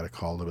then we got a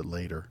call a little bit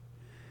later.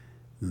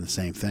 And the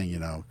same thing,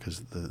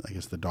 because I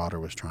guess the daughter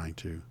was trying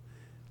to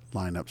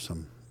line up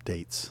some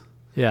dates.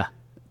 Yeah.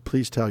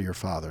 Please tell your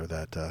father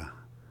that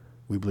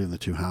we believe in the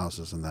two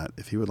houses and that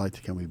if he would like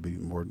to come, we'd be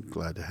more than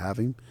glad to have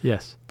him.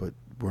 Yes. But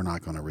we're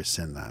not going to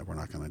rescind that. We're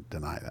not going to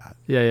deny that.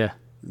 Yeah, yeah.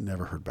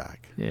 Never heard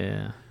back.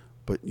 Yeah.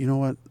 But you know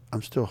what?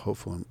 I'm still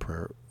hopeful in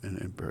prayer.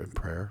 In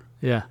prayer.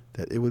 Yeah.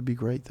 That it would be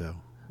great, though.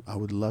 I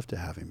would love to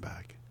have him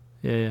back.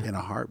 Yeah, yeah. In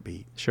a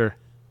heartbeat. Sure.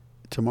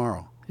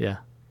 Tomorrow. Yeah.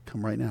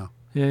 Come right now.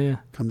 Yeah, yeah.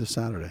 Come this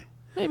Saturday.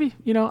 Maybe.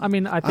 I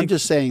think I'm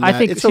just saying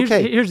that. It's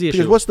okay. Here's the issue.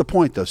 Because what's the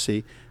point, though?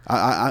 See,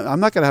 I'm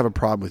not going to have a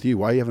problem with you.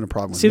 Why are you having a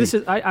problem with me?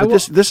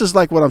 This is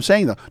like what I'm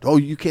saying, though. Oh,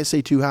 you can't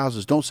say two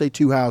houses. Don't say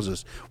two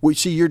houses. Well,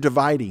 see, you're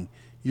dividing.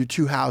 You're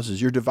two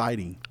houses. You're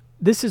dividing.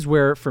 This is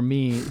where, for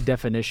me,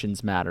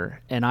 definitions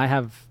matter. And I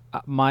have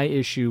my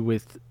issue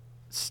with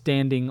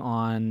standing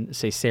on,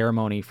 say,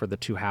 ceremony for the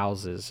two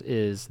houses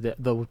is that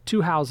the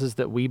two houses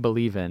that we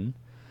believe in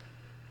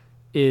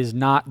is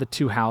not the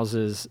two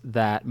houses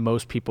that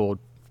most people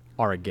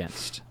are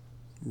against.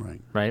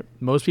 Right?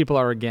 Most people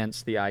are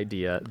against the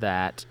idea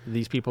that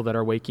these people that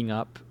are waking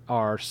up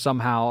are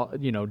somehow,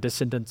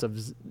 descendants of,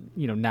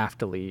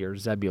 Naphtali or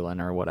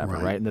Zebulun or whatever,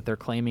 right? And that they're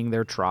claiming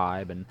their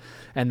tribe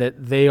and that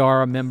they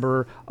are a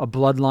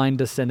bloodline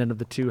descendant of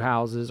the two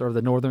houses or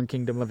the northern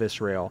kingdom of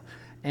Israel.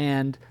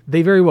 And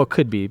they very well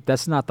could be.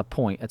 That's not the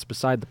point. That's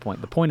beside the point.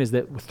 The point is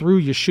that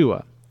through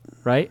Yeshua,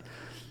 right,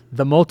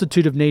 the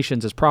multitude of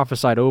nations is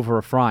prophesied over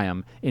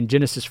Ephraim in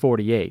Genesis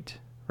 48,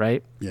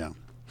 right? Yeah.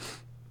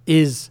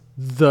 Is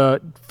the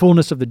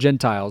fullness of the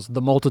Gentiles,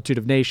 the multitude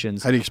of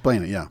nations. How do you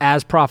explain it? Yeah.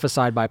 As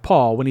prophesied by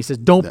Paul when he says,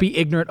 don't be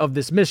ignorant of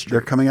this mystery.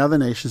 They're coming out of the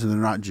nations and they're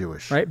not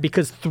Jewish. Right?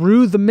 Because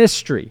through the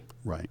mystery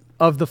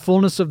of the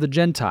fullness of the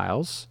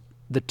Gentiles,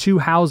 the two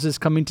houses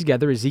coming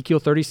together, Ezekiel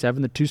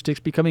 37, the two sticks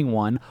becoming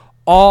one,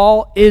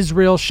 all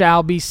Israel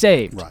shall be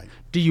saved. Right.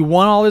 Do you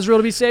want all Israel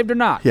to be saved or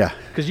not? Yeah.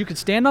 Because you can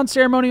stand on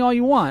ceremony all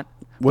you want,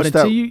 but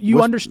until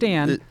you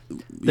understand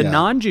the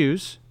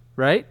non-Jews,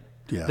 right?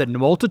 Yeah. The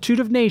multitude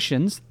of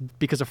nations,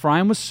 because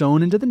Ephraim was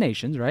sown into the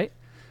nations, right?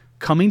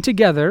 Coming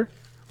together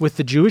with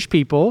the Jewish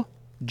people,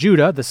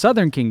 Judah, the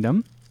southern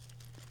kingdom,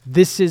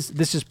 This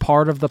is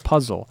part of the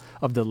puzzle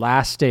of the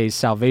last days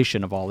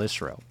salvation of all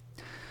Israel.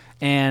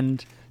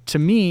 And to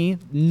me,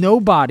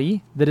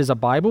 nobody that is a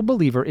Bible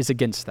believer is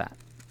against that.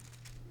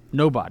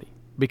 Nobody.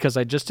 Because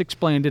I just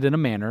explained it in a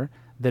manner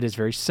that is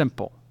very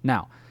simple.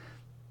 Now,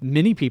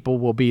 many people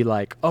will be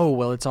like, oh,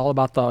 well, it's all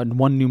about the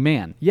one new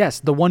man. Yes,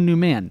 the one new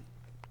man.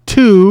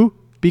 2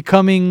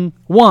 becoming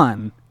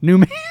 1 new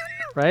man,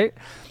 right?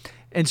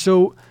 And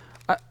so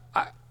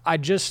I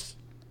just,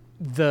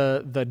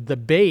 the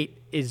debate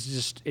is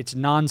just, it's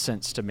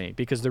nonsense to me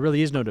because there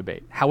really is no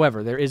debate.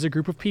 However, there is a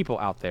group of people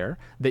out there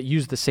that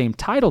use the same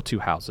title, 2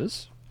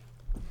 houses,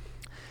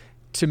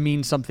 to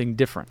mean something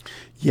different.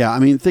 Yeah, I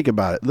mean, think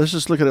about it. Let's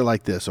just look at it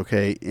like this,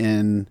 okay?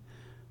 In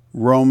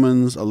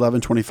Romans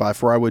 11:25,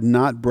 for I would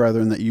not,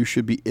 brethren, that you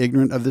should be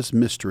ignorant of this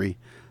mystery,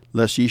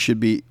 lest ye should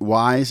be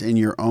wise in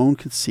your own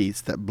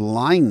conceits, that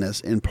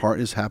blindness in part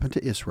is happened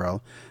to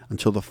Israel,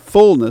 until the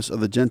fullness of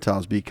the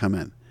Gentiles be come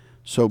in.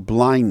 So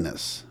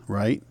blindness,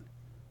 right?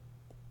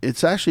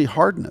 It's actually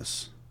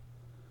hardness.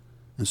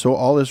 And so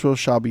all Israel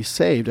shall be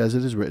saved, as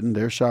it is written,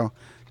 there shall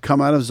come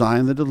out of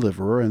Zion the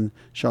deliverer, and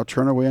shall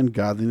turn away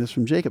ungodliness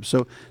from Jacob.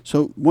 So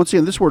once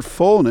again, this word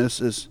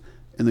fullness is,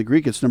 in the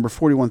Greek, it's number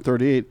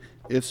 4138.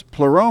 It's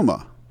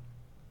pleroma,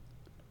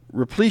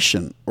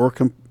 repletion, or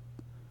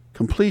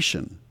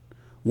completion.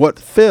 What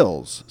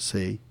fills,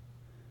 see?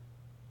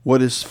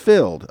 What is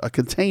filled, a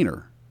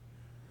container.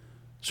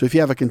 So if you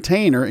have a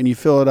container and you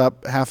fill it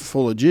up half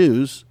full of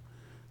Jews,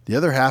 the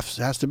other half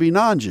has to be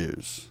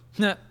non-Jews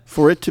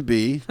for it to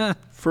be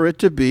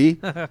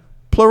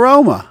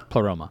pleroma.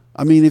 Pleroma.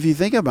 I mean, if you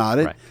think about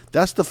it, right.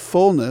 That's the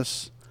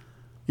fullness,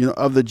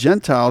 of the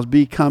Gentiles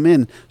be come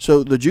in.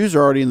 So the Jews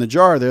are already in the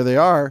jar, there they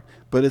are,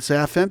 but it's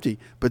half empty.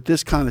 But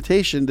this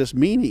connotation, this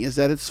meaning is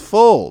that it's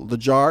full. The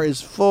jar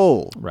is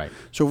full. Right.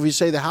 So if we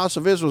say the house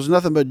of Israel is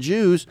nothing but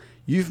Jews,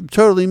 you've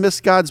totally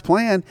missed God's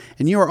plan,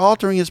 and you are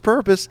altering his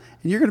purpose,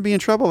 and you're going to be in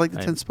trouble like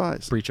the 10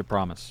 spies. Breach of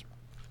promise.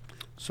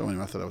 So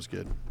anyway, I thought that was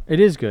good. It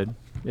is good.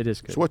 It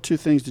is good. So what 2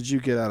 things did you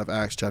get out of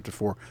Acts chapter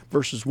 4,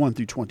 verses 1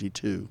 through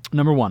 22?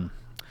 Number 1,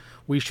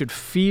 we should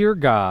fear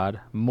God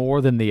more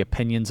than the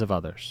opinions of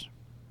others.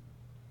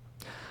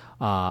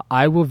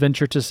 I will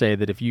venture to say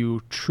that if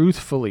you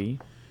truthfully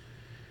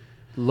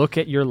look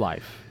at your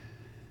life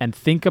and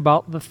think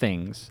about the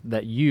things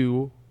that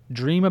you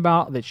dream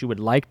about that you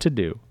would like to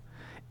do,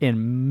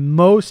 in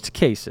most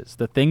cases,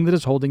 the thing that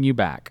is holding you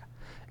back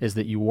is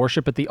that you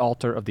worship at the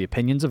altar of the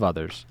opinions of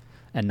others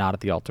and not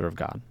at the altar of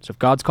God. So if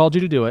God's called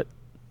you to do it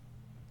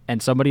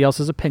and somebody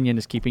else's opinion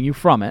is keeping you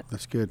from it,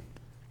 that's good.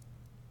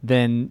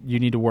 Then you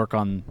need to work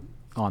on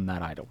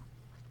that idol.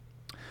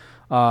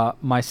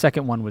 My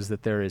second one was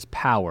that there is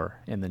power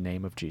in the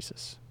name of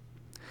Jesus.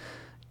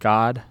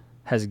 God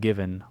has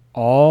given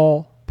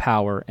all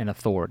power and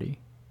authority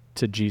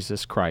to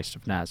Jesus Christ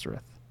of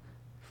Nazareth.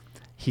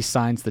 He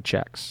signs the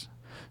checks.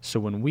 So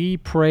when we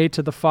pray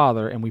to the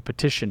Father and we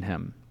petition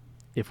him,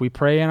 if we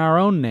pray in our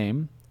own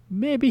name,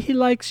 maybe he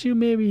likes you,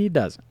 maybe he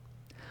doesn't.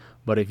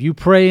 But if you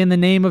pray in the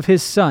name of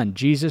his Son,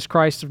 Jesus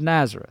Christ of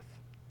Nazareth,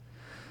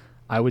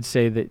 I would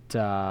say that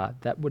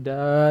that would,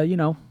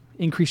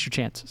 increase your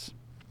chances.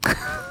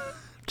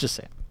 Just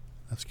saying.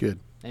 That's good.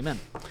 Amen.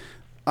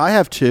 I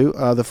have 2.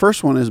 The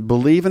first one is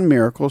believe in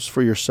miracles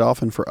for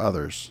yourself and for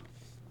others.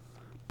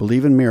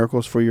 Believe in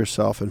miracles for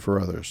yourself and for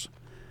others.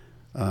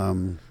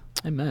 Amen.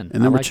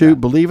 And number 2,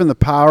 believe in the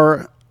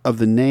power of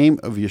the name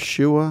of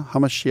Yeshua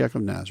HaMashiach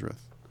of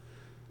Nazareth.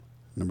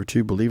 Number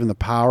 2, believe in the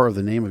power of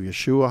the name of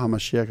Yeshua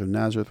HaMashiach of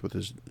Nazareth,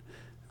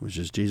 which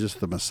is Jesus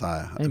the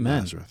Messiah of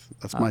Nazareth.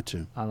 That's my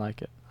 2. I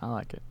like it. You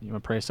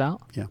want to pray us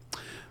out? Yeah.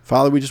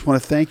 Father, we just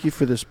want to thank you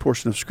for this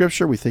portion of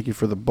Scripture. We thank you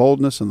for the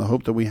boldness and the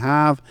hope that we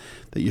have,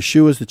 that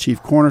Yeshua is the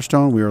chief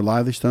cornerstone. We are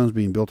lively stones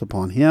being built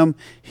upon him.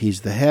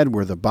 He's the head.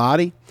 We're the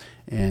body.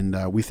 And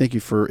we thank you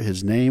for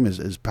his name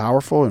is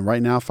powerful. And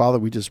right now, Father,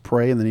 we just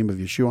pray in the name of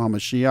Yeshua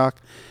HaMashiach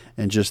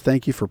and just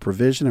thank you for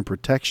provision and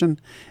protection.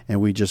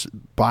 And we just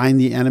bind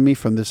the enemy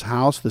from this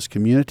house, this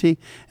community.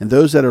 And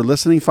those that are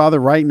listening, Father,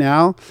 right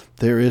now,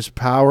 there is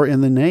power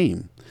in the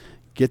name.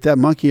 Get that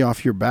monkey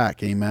off your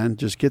back, amen.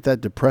 Just get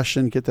that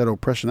depression, get that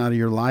oppression out of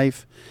your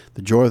life.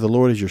 The joy of the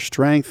Lord is your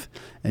strength,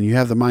 and you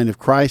have the mind of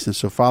Christ. And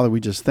so, Father, we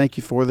just thank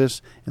you for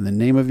this. In the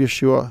name of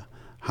Yeshua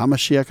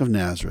HaMashiach of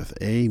Nazareth,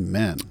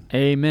 amen.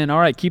 Amen.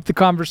 All right, keep the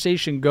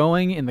conversation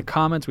going in the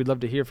comments. We'd love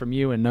to hear from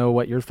you and know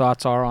what your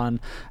thoughts are on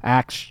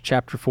Acts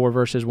chapter 4,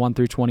 verses 1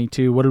 through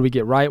 22. What did we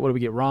get right? What did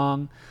we get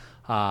wrong?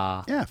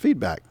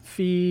 Feedback.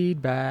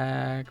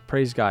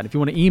 Praise God. If you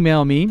want to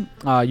email me,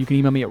 you can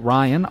email me at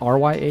Ryan,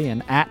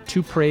 RYAN,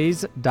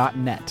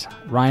 @topraise.net.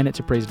 Ryan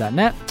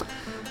 @topraise.net.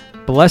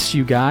 Bless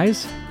you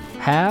guys.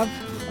 Have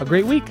a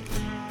great week.